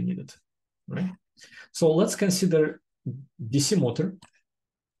why we need it, right? So let's consider DC motor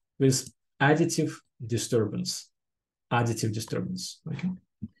with additive disturbance. Additive disturbance, okay?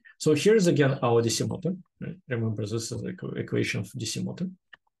 So here's again our DC motor. Right? Remember, this is the equation of DC motor.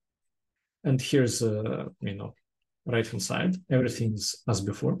 And here's, right-hand side. Everything's as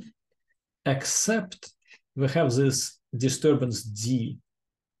before, except we have this disturbance D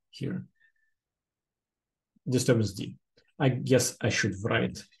here. Disturbance D. I guess I should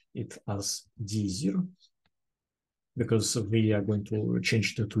write it as D0 because we are going to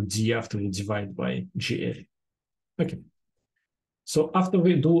change it to D after we divide by GL. Okay. So after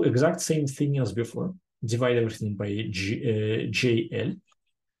we do exact same thing as before, divide everything by JL,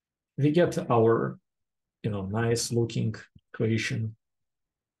 we get our, nice looking equation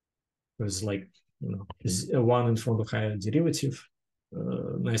with like, one in front of higher derivative,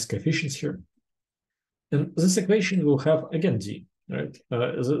 nice coefficients here. And this equation will have, again, D, right?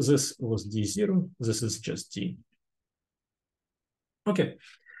 This was D0, this is just D. Okay,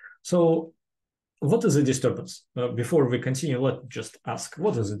 so what is a disturbance? Before we continue, let's just ask,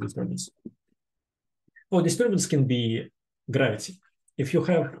 what is a disturbance? Well, disturbance can be gravity. If you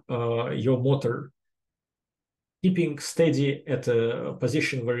have your motor keeping steady at a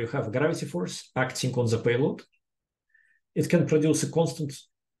position where you have gravity force acting on the payload, it can produce a constant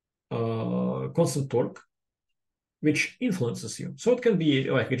torque, which influences you. So it can be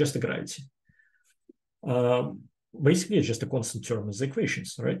like just a gravity. Basically, it's just a constant term in the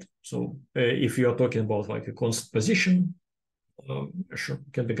equations, right? So if you are talking about like a constant position, sure,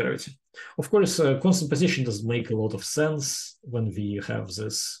 it can be gravity. Of course, constant position does make a lot of sense when we have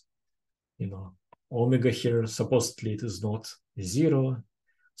this, omega here. Supposedly it is not zero.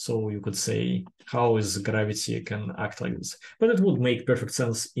 So you could say, how is gravity can act like this? But it would make perfect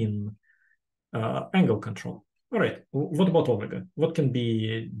sense in angle control. All right, what about omega? What can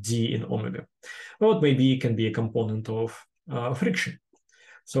be D in omega? Well, maybe it can be a component of friction.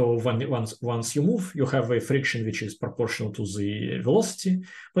 So once you move, you have a friction which is proportional to the velocity,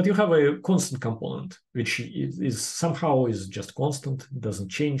 but you have a constant component, which is somehow is just constant, doesn't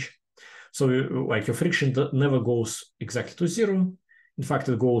change. So like your friction never goes exactly to zero. In fact,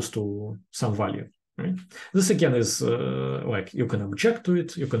 it goes to some value, right? This again is like you can object to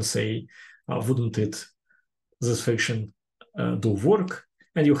it. You can say, wouldn't this friction do work?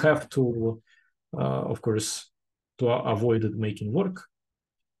 And you have to, of course, to avoid it making work,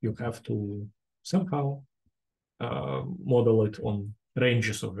 you have to somehow model it on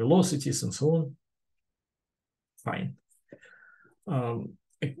ranges of velocities and so on. Fine.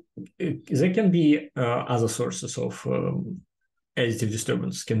 There can be other sources of additive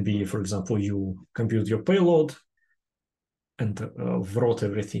disturbance. Can be, for example, you compute your payload and wrote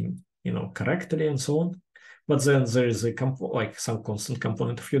everything, correctly and so on. But then there is like some constant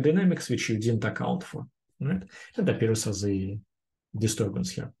component of your dynamics which you didn't account for, right? It appears as a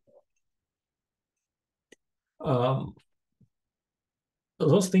disturbance here.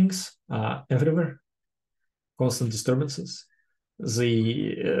 Those things are everywhere. Constant disturbances.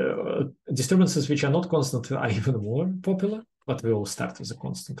 The disturbances which are not constant are even more popular, but we will start with a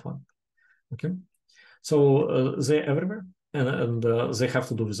constant one. Okay, so they're everywhere, and they have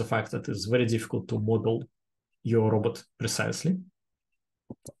to do with the fact that it's very difficult to model your robot precisely.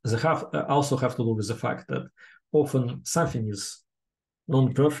 They also have to do with the fact that often something is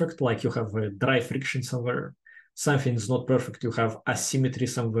non-perfect, like you have a dry friction somewhere. Something is not perfect, you have asymmetry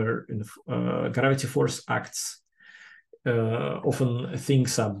somewhere, in gravity force acts. Often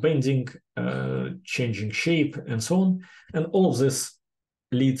things are bending, changing shape, and so on. And all of this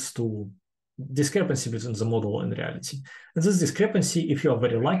leads to discrepancy between the model and reality. And this discrepancy, if you are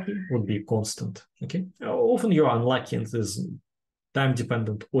very lucky, would be constant. Okay. Often you are unlucky and it is time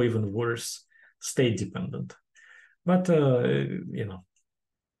dependent, or even worse, state dependent. But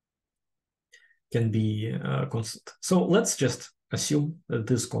can be constant. So let's just assume that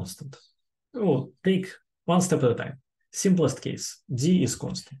this is constant. We'll take one step at a time. Simplest case, d is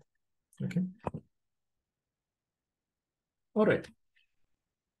constant. Okay. All right.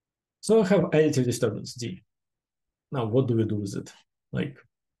 So I have additive disturbance d. Now, what do we do with it? Like,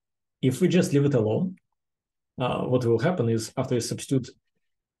 if we just leave it alone, what will happen is after we substitute,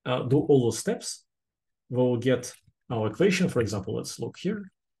 do all those steps, we'll get our equation. For example, let's look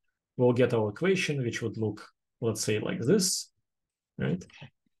here. We'll get our equation, which would look, let's say, like this, right?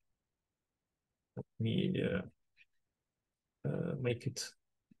 Let me make it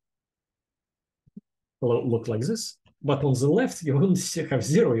look like this. But on the left, you won't have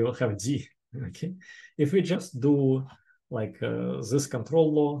 0, you will have d. Okay. If we just do like this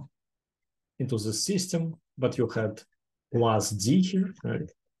control law into the system, but you had plus d here,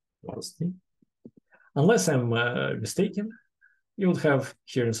 right? Plus d. Unless I'm mistaken, you would have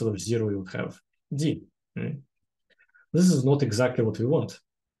here instead of 0, you would have d. Right? This is not exactly what we want.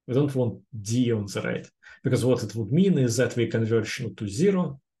 We don't want d on the right, because what it would mean is that we converge not to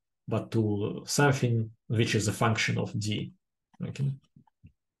 0, but to something which is a function of d. Okay.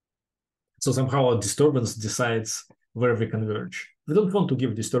 So somehow a disturbance decides where we converge. We don't want to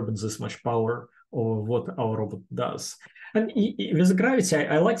give disturbance this much power over what our robot does. And with gravity,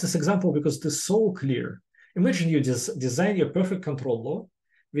 I like this example because it is so clear. Imagine you design your perfect control law,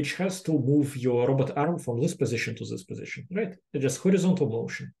 which has to move your robot arm from this position to this position, right? It's just horizontal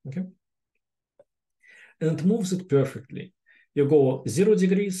motion, okay? And it moves it perfectly. You go 0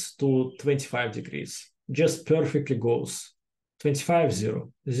 degrees to 25 degrees, just perfectly goes 25,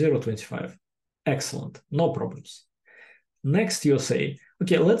 0, 0, 25. Excellent, no problems. Next, you say,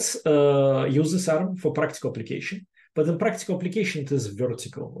 okay, let's use this arm for practical application. But in practical application, it is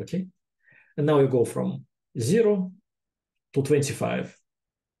vertical, okay? And now you go from 0 to 25,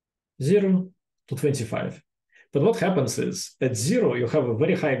 0 to 25. But what happens is at 0, you have a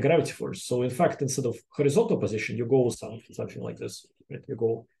very high gravity force. So in fact, instead of horizontal position, you go something like this. Right? You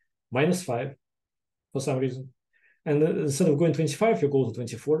go -5 for some reason. And instead of going 25, you go to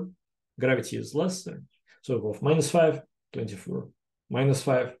 24. Gravity is less there. So you go -5, 24,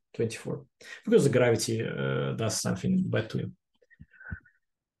 -5, 24. Because the gravity does something bad to you.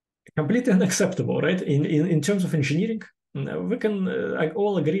 Completely unacceptable, right? In terms of engineering, we can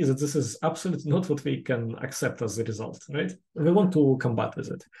all agree that this is absolutely not what we can accept as a result, right? We want to combat with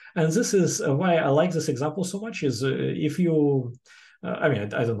it. And this is why I like this example so much is if you, I mean,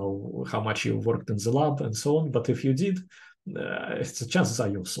 I don't know how much you worked in the lab and so on, but if you did, the chances are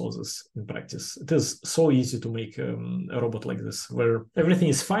you saw this in practice. It is so easy to make a robot like this, where everything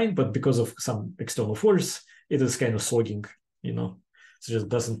is fine, but because of some external force, it is kind of slogging, you know. So just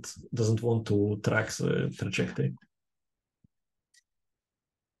doesn't want to track the trajectory.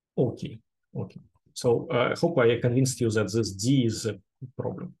 Okay. So I hope I convinced you that this D is a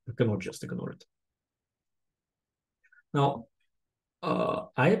problem. You cannot just ignore it. Now,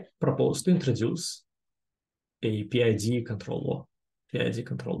 I propose to introduce a PID control law. PID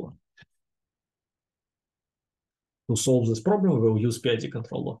control law. To solve this problem, we'll use PID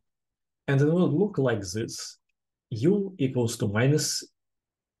control law. And it will look like this. U equals to minus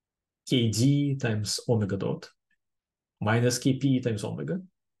KD times omega dot, minus KP times omega,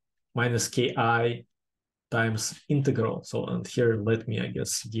 minus KI times integral. So, and here, let me, I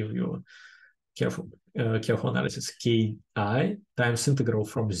guess, give you careful analysis. KI times integral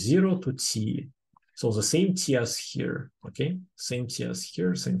from 0 to t. So the same t as here, okay? Same t as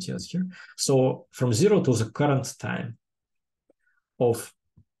here, same t as here. So from 0 to the current time of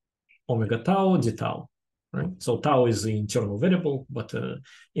omega tau d tau, right? So tau is the internal variable, but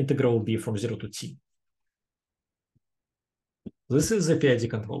integral will be from 0 to t. This is the PID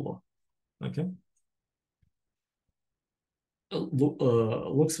control law, okay?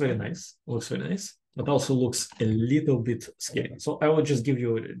 Looks very nice, but also looks a little bit scary. So I will just give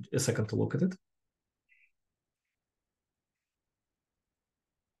you a second to look at it.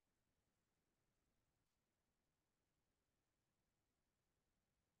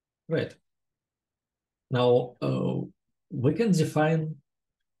 Right. Now, we can define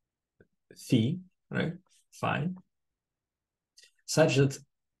phi, right? Phi, such that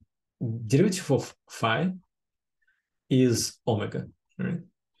derivative of phi is omega, right?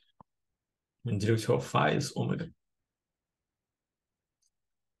 And derivative of phi is omega.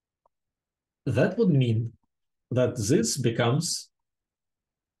 That would mean that this becomes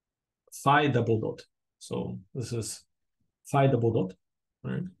phi double dot. So this is phi double dot,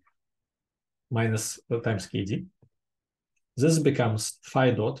 right? Minus times kd. This becomes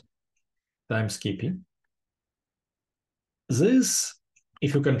phi dot times kp. This,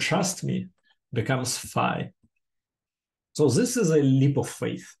 if you can trust me, becomes phi. So this is a leap of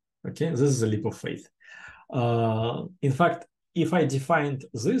faith. Okay, this is a leap of faith. In fact, if I defined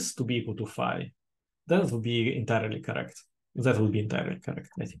this to be equal to phi, that would be entirely correct. That would be entirely correct,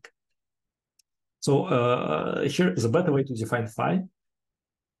 I think. So here, the better way to define phi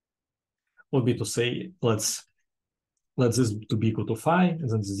would be to say, let's this to be equal to phi, and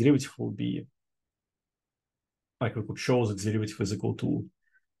then the derivative will be, like we could show that the derivative is equal to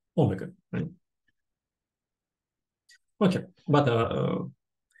omega, right? Okay, but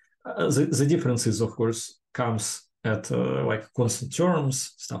the differences, of course, comes at like constant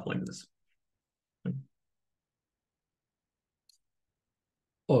terms, stuff like this.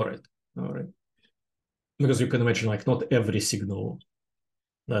 All right. Because you can imagine, like, not every signal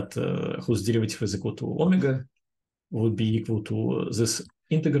that whose derivative is equal to omega would be equal to this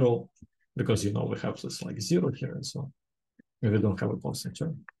integral, because we have this like 0 here and so on. We don't have a constant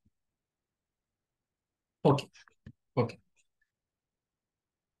term. Okay.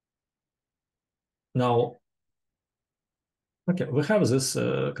 Now, okay, we have this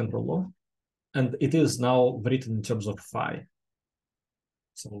control law, and it is now written in terms of phi.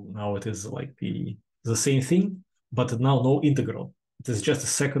 So now it is like the same thing, but now no integral. It is just a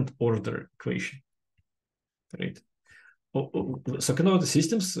second order equation, right? Second order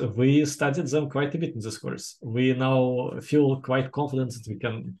systems, we studied them quite a bit in this course. We now feel quite confident that we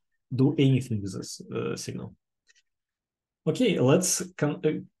can do anything with this signal. Okay, let's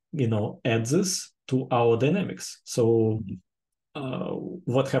add this to our dynamics. So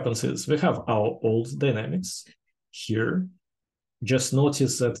what happens is we have our old dynamics here. Just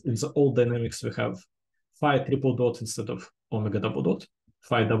notice that in the old dynamics we have phi triple dot instead of omega double dot,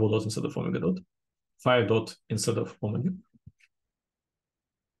 phi double dot instead of omega dot, phi dot instead of omega.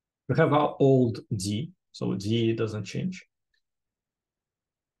 We have our old d, so d doesn't change.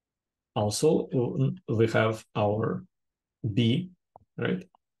 Also, we have our b, right?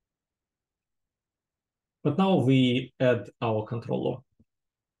 But now we add our control law,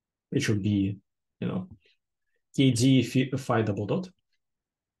 which would be, kd phi double dot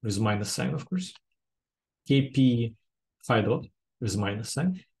with minus sign, of course, kp phi dot with minus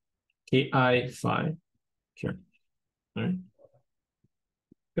sign, ki phi here, all right?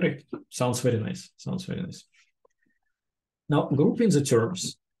 Great, sounds very nice. Now, grouping the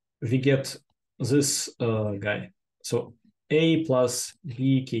terms, we get this guy. So a plus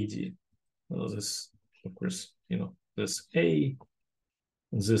b kd. Well, this, of course, this a,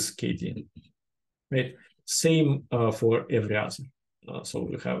 this kd, right? Same for every other. So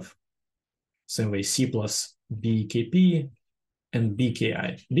we have same way c plus bkp and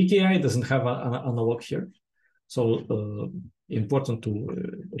bki. Bki doesn't have an analog here. So important to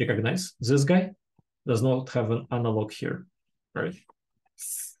recognize this guy does not have an analog here, right?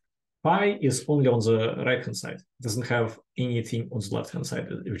 Phi is only on the right-hand side. It doesn't have anything on the left-hand side,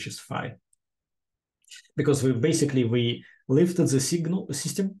 which is phi. Because we lifted the signal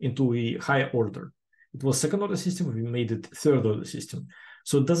system into a higher order. It was second order system, we made it third order system.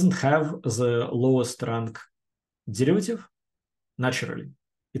 So it doesn't have the lowest rank derivative naturally.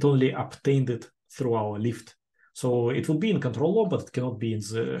 It only obtained it through our lift. So it will be in control law, but it cannot be in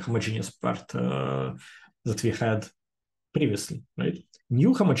the homogeneous part that we had previously, right?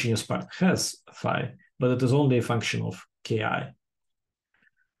 New homogeneous part has phi, but it is only a function of ki.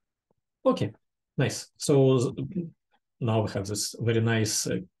 Okay, nice. So now we have this very nice,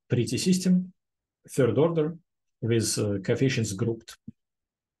 pretty system, third order, with coefficients grouped.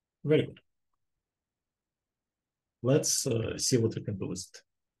 Very good. Let's see what we can do with it.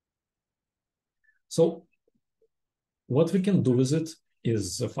 So what we can do with it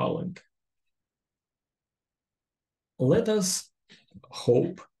is the following. Let us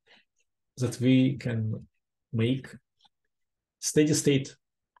hope that we can make steady state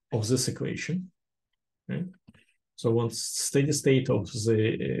of this equation, right? So once steady state of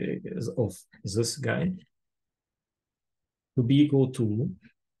this guy to be equal to,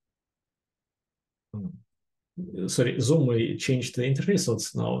 sorry, Zoom we changed the interface, so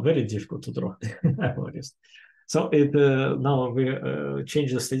it's now very difficult to draw. Apologies. So it now we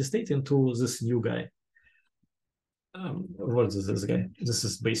change the steady state into this new guy. What is this guy? This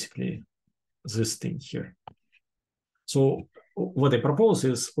is basically this thing here. So what I propose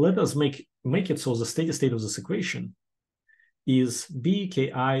is let us make it so the steady state of this equation is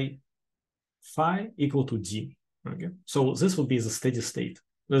bki phi equal to d. Okay, so this will be the steady state.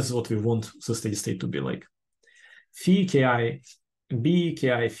 This is what we want the steady state to be like. Phi ki b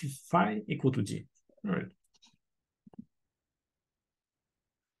ki phi equal to d. All right.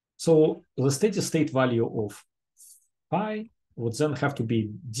 So the steady state value of phi would then have to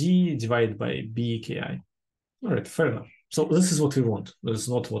be d divided by b ki. All right, fair enough. So this is what we want. This is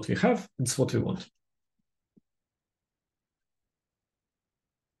not what we have. It's what we want.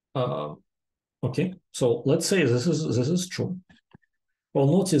 Okay, so let's say this is true. Well,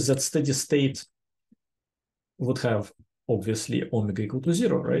 notice that steady state would have obviously omega equal to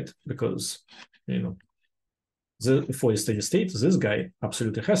 0, right? Because, for a steady state, this guy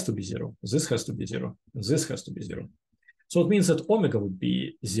absolutely has to be 0. This has to be 0. This has to be 0. So it means that omega would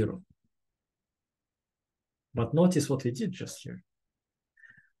be 0. But notice what we did just here.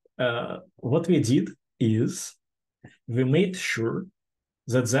 What we did is we made sure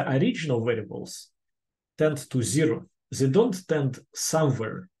that the original variables tend to 0. They don't tend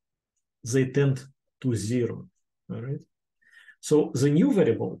somewhere. They tend to 0. All right. So the new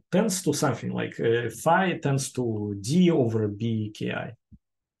variable tends to something like phi tends to d over b ki.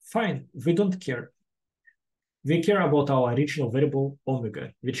 Fine, we don't care. We care about our original variable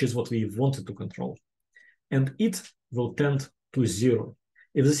omega, which is what we wanted to control. And it will tend to 0.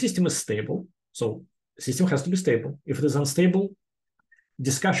 If the system is stable, so the system has to be stable. If it is unstable,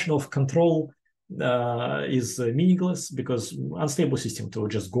 discussion of control is meaningless because unstable system will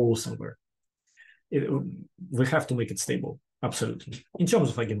just go somewhere. We have to make it stable, absolutely, in terms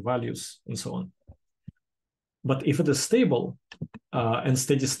of eigenvalues and so on. But if it is stable and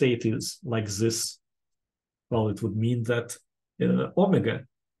steady state is like this, well, it would mean that omega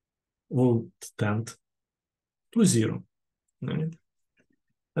will tend to 0. Right?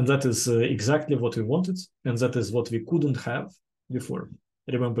 And that is exactly what we wanted, and that is what we couldn't have before.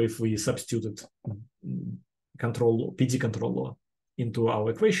 Remember, if we substituted PID control law into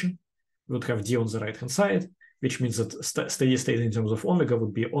our equation, we would have d on the right-hand side, which means that steady state in terms of omega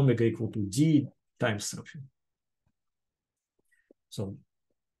would be omega equal to d times something. So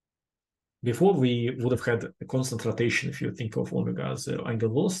before we would have had a constant rotation, if you think of omega as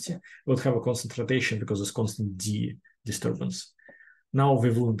angular velocity, we would have a constant rotation because it's constant d disturbance. Now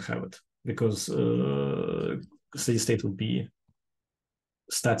we wouldn't have it because steady state would be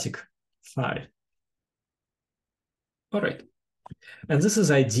static phi. All right. And this is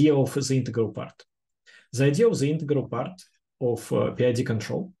the idea of the integral part. The idea of the integral part of PID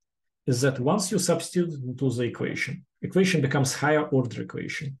control is that once you substitute into the equation becomes higher order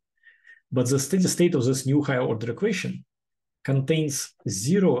equation. But the steady state of this new higher order equation contains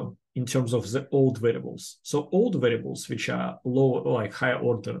 0 in terms of the old variables. So old variables, which are low, like higher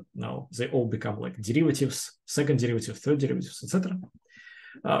order now, they all become like derivatives, second derivative, third derivatives, etc.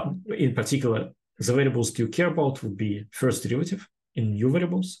 In particular, the variables you care about would be first derivative in new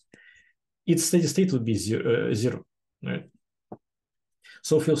variables. Its steady state would be 0, right?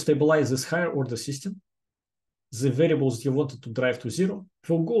 So if you stabilize this higher order system, the variables you wanted to drive to 0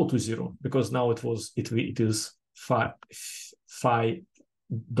 will go to 0 because now it is phi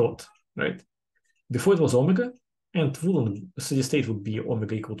dot, right? Before it was omega, and steady state would be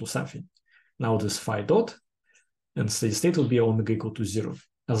omega equal to something. Now it is phi dot, and steady state will be omega equal to 0,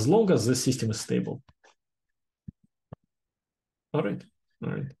 as long as this system is stable. All right.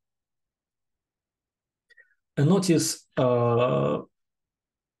 And notice,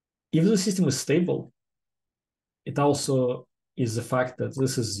 if the system is stable, it also is the fact that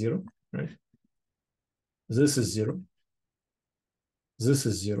this is 0, right? This is 0. This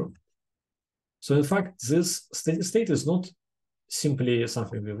is 0. So in fact, this steady state is not simply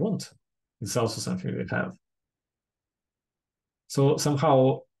something we want. It's also something we have. So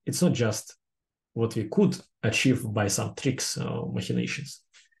somehow it's not just what we could achieve by some tricks or machinations.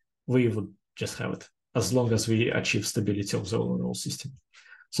 We would just have it as long as we achieve stability of the overall system.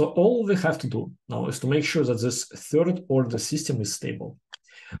 So all we have to do now is to make sure that this third order system is stable.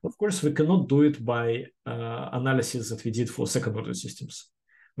 Of course, we cannot do it by analysis that we did for second order systems.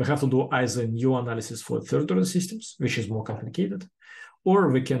 We have to do either new analysis for third order systems, which is more complicated, or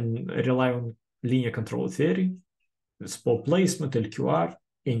we can rely on linear control theory, spot placement, LQR,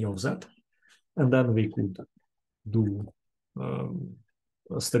 any of that. And then we could do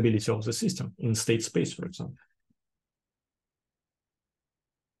stability of the system in state space, for example.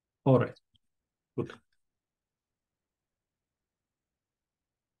 All right, good.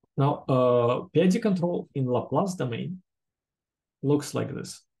 Now, PID control in Laplace domain looks like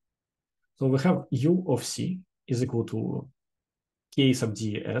this. So we have u of c is equal to k sub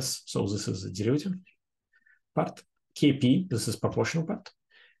ds, so this is the derivative part, kp, this is proportional part,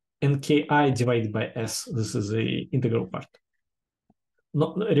 and ki divided by s, this is the integral part.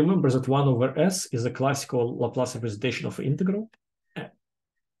 no, remember that 1 over s is a classical Laplace representation of integral.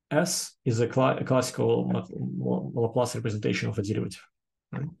 S is a classical Laplace representation of a derivative.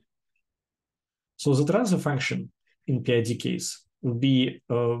 Right? So the transfer function in PID case will be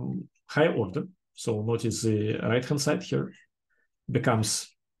higher order. So notice the right-hand side here becomes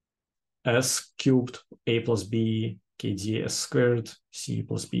s cubed a plus b kd s squared c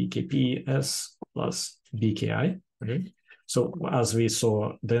plus b kp s plus bki. Okay? So as we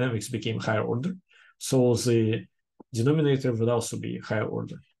saw, dynamics became higher order. So the denominator would also be higher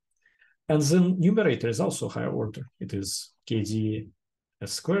order. And the numerator is also higher order. It is kd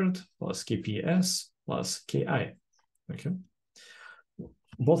s squared plus kps plus ki. Okay.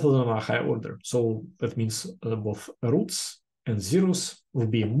 Both of them are higher order. So that means both roots and zeros will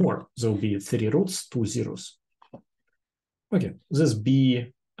be more. There will be 3 roots, 2 zeros. Okay, this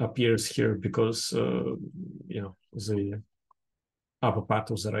b appears here because the upper part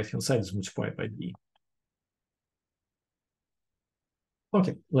of the right-hand side is multiplied by b.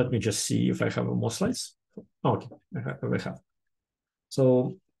 Okay, let me just see if I have more slides. Okay, I have.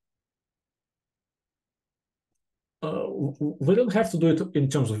 So we don't have to do it in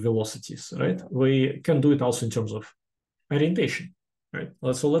terms of velocities, right? We can do it also in terms of orientation, right?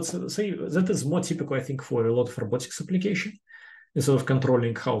 So let's say that is more typical, I think, for a lot of robotics application. Instead of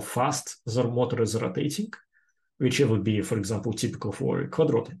controlling how fast the motor is rotating, which would be, for example, typical for a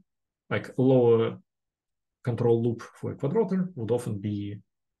quadrotor, like lower control loop for a quadrotor would often be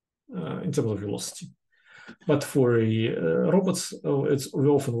in terms of velocity. But for robots, we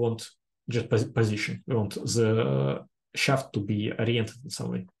often want just position. We want the shaft to be oriented in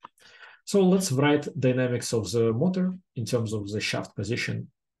some way. So let's write dynamics of the motor in terms of the shaft position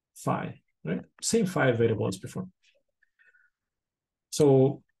phi, right? Same phi variable as before.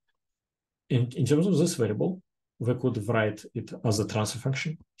 So in terms of this variable, we could write it as a transfer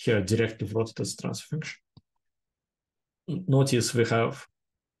function. Here, I directly wrote it as a transfer function. Notice we have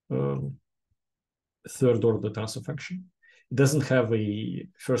third order transfer function. It doesn't have a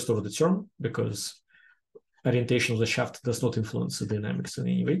first order term because orientation of the shaft does not influence the dynamics in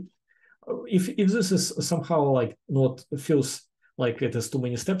any way. If this is somehow like not feels like it has too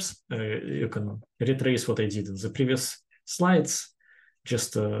many steps, you can retrace what I did in the previous slides.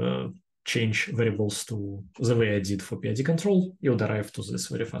 Just change variables to the way I did for PID control. You'll arrive to this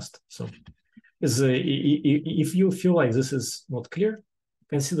very fast. So if you feel like this is not clear,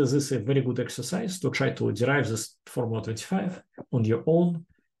 consider this a very good exercise to try to derive this Formula 25 on your own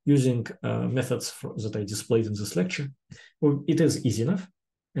using methods that I displayed in this lecture. Well, it is easy enough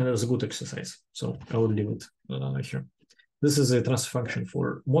and it's a good exercise. So I will leave it here. This is a transfer function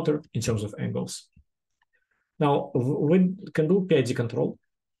for motor in terms of angles. Now, we can do PID control,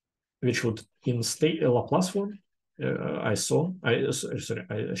 which would in state Laplace form. I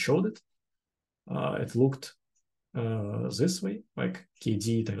showed it. It looked this way, like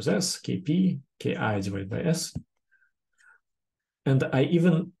kd times s, kp, ki divided by s. And I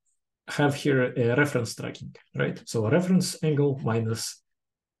even have here a reference tracking, right? So a reference angle minus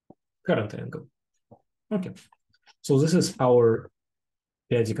current angle. Okay. So this is our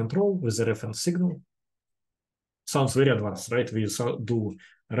PID control with the reference signal. Sounds very advanced, right? We do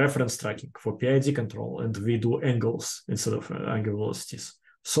reference tracking for PID control and we do angles instead of angular velocities.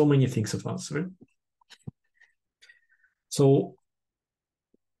 So many things at once, right? So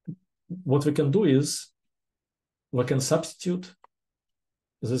what we can do is we can substitute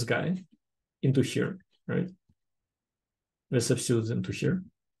this guy into here, right? We substitute into here.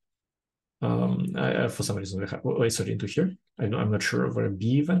 For some reason, we have, into here. I'm not sure where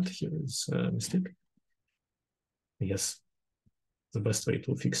B went. Here is a mistake. I guess the best way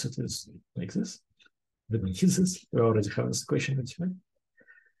to fix it is like this. We don't use this. We already have this equation 25.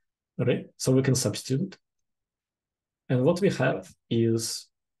 All right, so we can substitute. And what we have is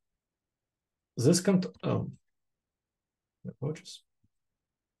this approaches.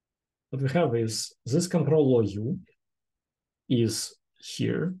 What we have is this control law U is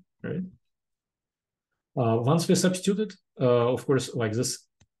here, right? Once we substitute it, of course, like this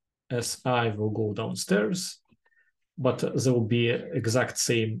SI will go downstairs, but there will be exact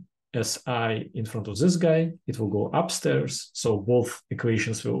same SI in front of this guy. It will go upstairs. So both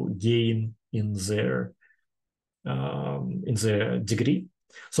equations will gain in their degree.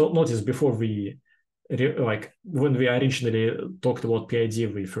 So notice before we, when we originally talked about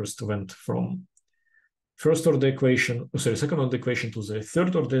PID, we first went from second order equation to the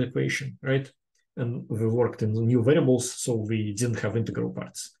third order equation, right? And we worked in new variables, so we didn't have integral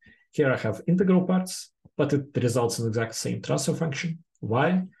parts. Here I have integral parts, but it results in the exact same transfer function.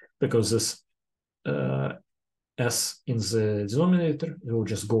 Why? Because this s in the denominator, it will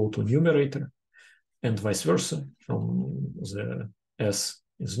just go to numerator, and vice versa. From the s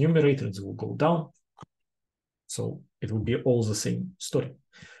in the numerator, it will go down. So it will be all the same story.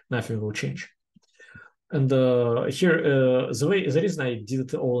 Nothing will change. And here, the reason I did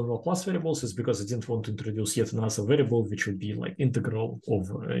it all in Laplace variables is because I didn't want to introduce yet another variable, which would be like integral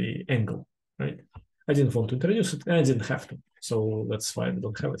over a angle, right? I didn't want to introduce it, and I didn't have to. So that's why we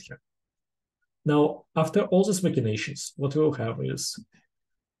don't have it here. Now, after all these machinations, what we'll have is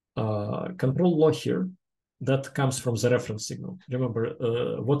control law here that comes from the reference signal. Remember,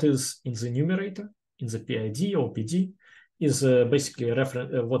 what is in the numerator, in the PID or PD, is basically a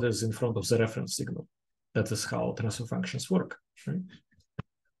reference, what is in front of the reference signal. That is how transfer functions work, right?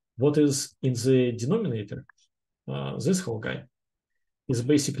 What is in the denominator, this whole guy, is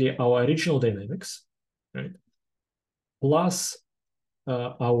basically our original dynamics, right? Plus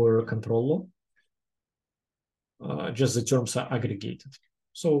our control law, just the terms are aggregated.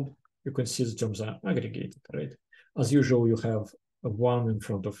 So you can see the terms are aggregated, right? As usual, you have a 1 in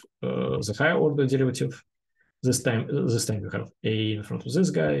front of the higher order derivative. This time you have a in front of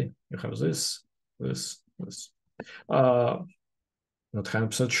this guy. You have this. Not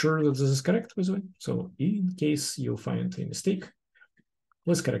 100% sure that this is correct, by the way. So in case you find a mistake,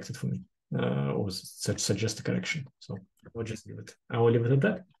 please correct it for me, or suggest a correction. So I'll just leave it. I will leave it at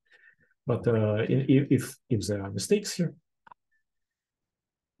that. But if there are mistakes here,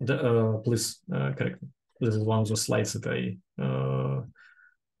 please correct me. This is one of the slides that I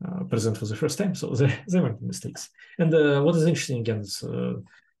present for the first time, so there might be mistakes. And what is interesting again is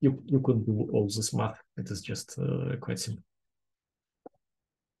you could do all this math. It is just quite simple.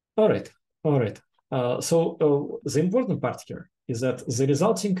 All right. So the important part here is that the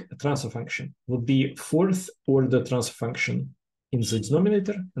resulting transfer function would be fourth order transfer function in the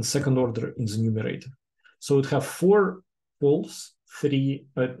denominator and second order in the numerator. So it have 4 poles, 2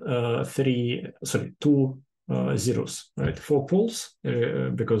 zeros, right? 4 poles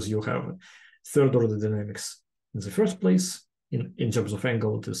because you have third order dynamics in the first place. In terms of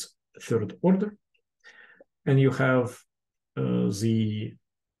angle, it is third order. And you have the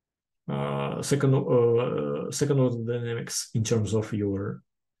second order dynamics in terms of your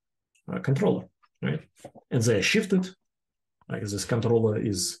controller, right? And they are shifted. Like this controller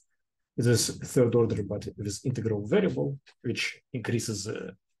is third order, but it is integral variable, which increases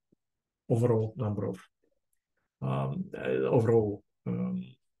the overall number of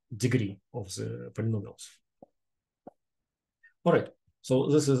degree of the polynomials. All right, so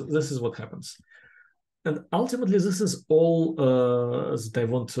this is what happens. And ultimately, this is all that I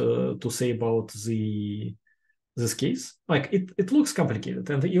want to say about this case. Like it looks complicated,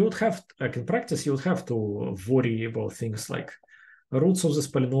 and you would have, like in practice, you would have to worry about things like roots of this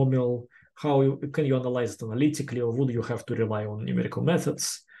polynomial, how can you analyze it analytically, or would you have to rely on numerical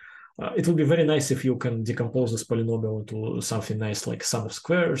methods? It would be very nice if you can decompose this polynomial into something nice like sum of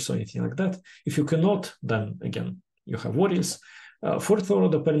squares or anything like that. If you cannot, then again, you have worries. Fourth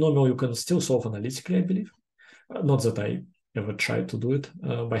order polynomial you can still solve analytically, I believe. Not that I ever tried to do it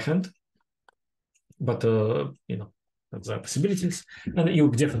by hand, but you know, there are possibilities, and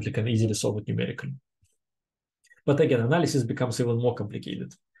you definitely can easily solve it numerically. But again, analysis becomes even more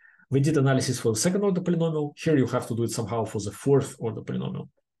complicated. We did analysis for the second order polynomial. Here you have to do it somehow for the fourth order polynomial.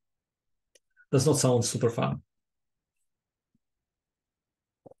 Does not sound super fun.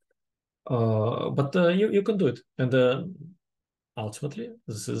 But you can do it. And ultimately,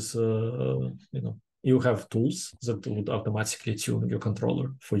 this is, you know, you have tools that would automatically tune your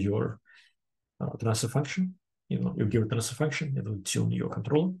controller for your transfer function. You know, you give a transfer function, it will tune your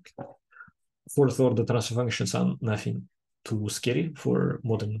controller. Fourth order transfer functions are nothing too scary for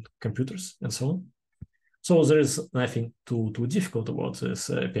modern computers and so on. So there is nothing too difficult about this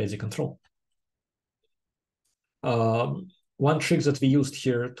PID control. One trick that we used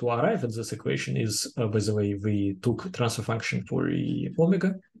here to arrive at this equation is, by the way, we took transfer function for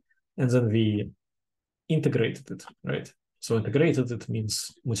omega, and then we integrated it, right? So integrated, it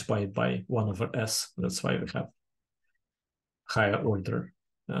means multiplied by 1 over s. That's why we have higher order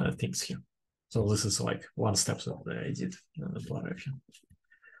things here. So this is like one step that I did to arrive here.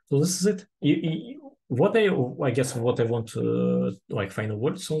 So this is it. What I guess what I want to like final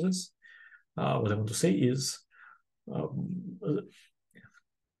words on this, what I want to say is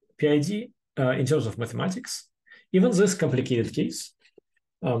PID in terms of mathematics, even this complicated case,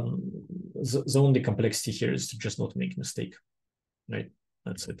 the only complexity here is to just not make a mistake, right?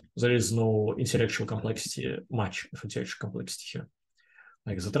 That's it. There is no intellectual complexity, much of intellectual complexity here.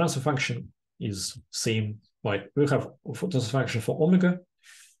 Like the transfer function is same, like we have a transfer function for omega,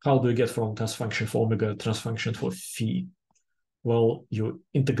 how do you get from transfer function for omega transfer function for phi? Well, you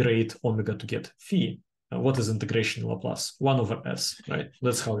integrate omega to get phi. What is integration in Laplace? 1 over s, right?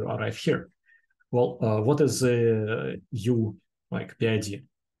 That's how you arrive here. Well, what is u, like PID?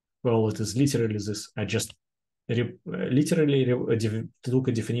 Well, it is literally this. I just literally took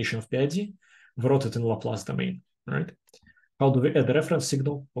a definition of PID, wrote it in Laplace domain, right? How do we add a reference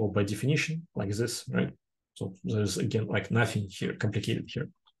signal? Well, by definition, like this, right? So there's, again, like nothing here complicated here.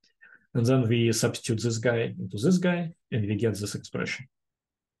 And then we substitute this guy into this guy, and we get this expression.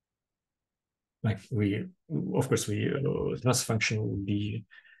 Like of course, transfer function would be,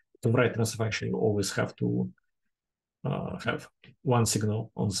 to write transfer function, you always have to have one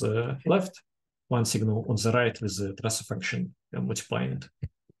signal on the left, one signal on the right with the transfer function and multiplying it.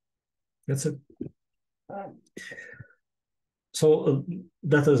 That's it. So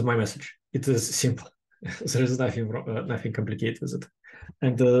that is my message. It is simple. There is nothing complicated with it.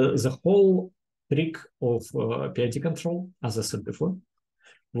 And the whole trick of PID control, as I said before,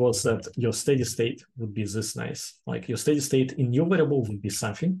 was that your steady state would be this nice. Like your steady state in new variable would be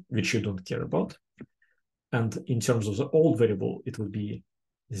something which you don't care about. And in terms of the old variable, it would be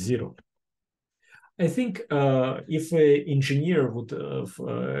 0. I think if an engineer would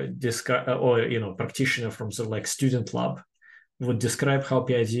describe, or practitioner from the like student lab would describe how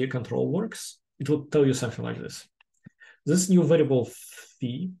PID control works, it would tell you something like this. This new variable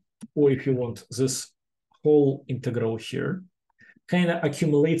phi, or if you want, this whole integral here, kind of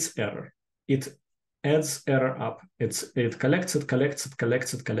accumulates error. It adds error up. It collects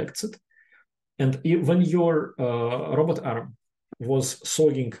it. And when your robot arm was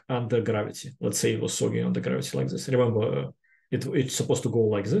sogging under gravity, let's say it was sogging under gravity like this. Remember, it's supposed to go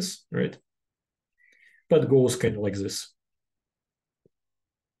like this, right? But it goes kind of like this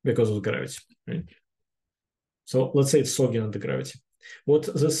because of gravity, right? So let's say it's sogging under gravity. What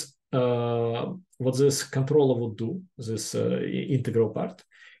this controller would do, this integral part,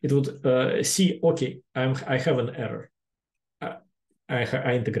 it would see, okay, I have an error.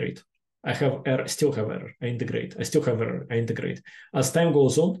 I integrate. I have error, still have error. I integrate. I still have error. I integrate. As time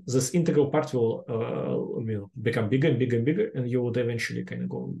goes on, this integral part will become bigger and bigger and bigger, and you would eventually kind of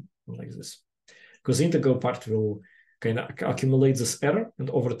go like this, because the integral part will kind of accumulate this error, and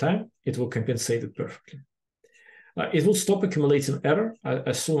over time it will compensate it perfectly. It will stop accumulating error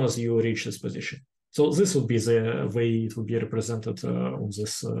as soon as you reach this position. So this would be the way it would be represented on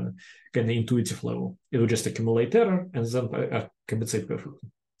this kind of intuitive level. It will just accumulate error and then compensate perfectly.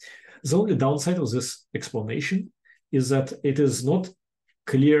 The only downside of this explanation is that it is not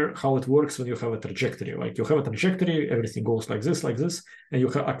clear how it works when you have a trajectory. Like you have a trajectory, everything goes like this, and you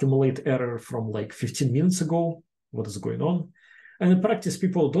accumulate error from like 15 minutes ago. What is going on? And in practice,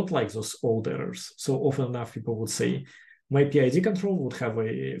 people don't like those old errors. So often enough, people would say, my PID control would have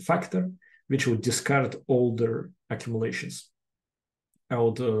a factor which would discard older accumulations.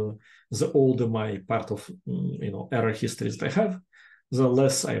 The older my part of error histories that I have, the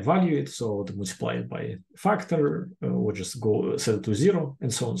less I value it. So to multiply it by factor, or just go set it to 0,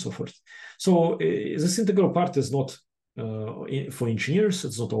 and so on and so forth. So this integral part is not for engineers.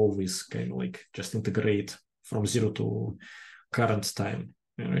 It's not always kind of like just integrate from 0 to current time,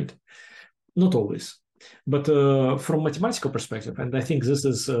 right? Not always. But from mathematical perspective, and I think this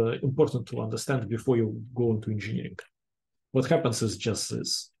is important to understand before you go into engineering, what happens is just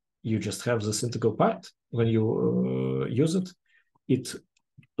this. You just have this integral part. When you use it, it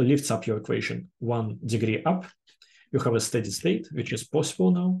lifts up your equation 1 degree up. You have a steady state, which is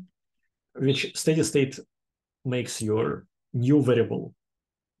possible now, which steady state makes your new variable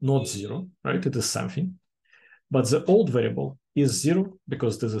not 0, right? It is something. But the old variable is 0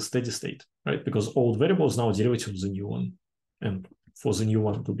 because there's a steady state, right? Because old variable is now derivative of the new one. And for the new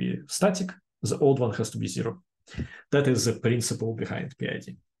one to be static, the old one has to be 0. That is the principle behind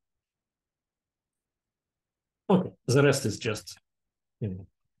PID. Okay, the rest is just,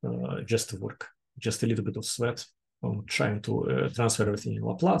 just work, just a little bit of sweat on trying to transfer everything in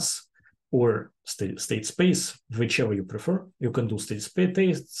Laplace or state space, whichever you prefer. You can do state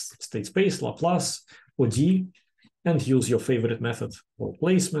space, Laplace, OD, and use your favorite method for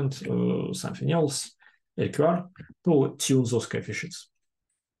placement, something else, LQR, to tune those coefficients.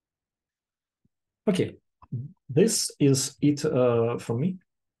 Okay, this is it from me.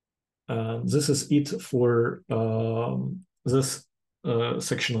 This is it for this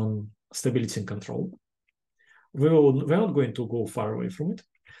section on stability and control. We're not going to go far away from it.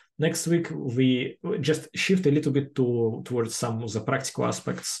 Next week, we just shift a little bit towards some of the practical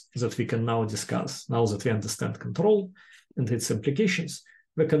aspects that we can now discuss. Now that we understand control and its implications,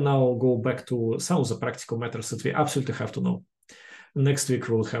 we can now go back to some of the practical matters that we absolutely have to know. Next week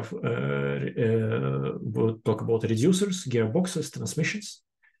we'll have we'll talk about reducers, gearboxes, transmissions,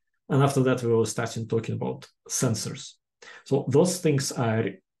 and after that we will start talking about sensors. So those things are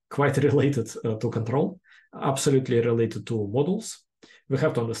quite related to control, absolutely related to models. We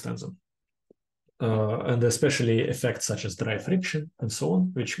have to understand them. And especially effects such as drive friction and so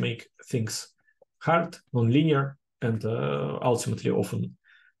on, which make things hard, non-linear, and ultimately often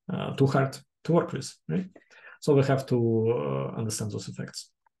too hard to work with, right? So we have to understand those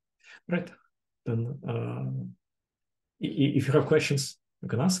effects, right? Then if you have questions, you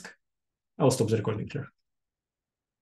can ask. I'll stop the recording here.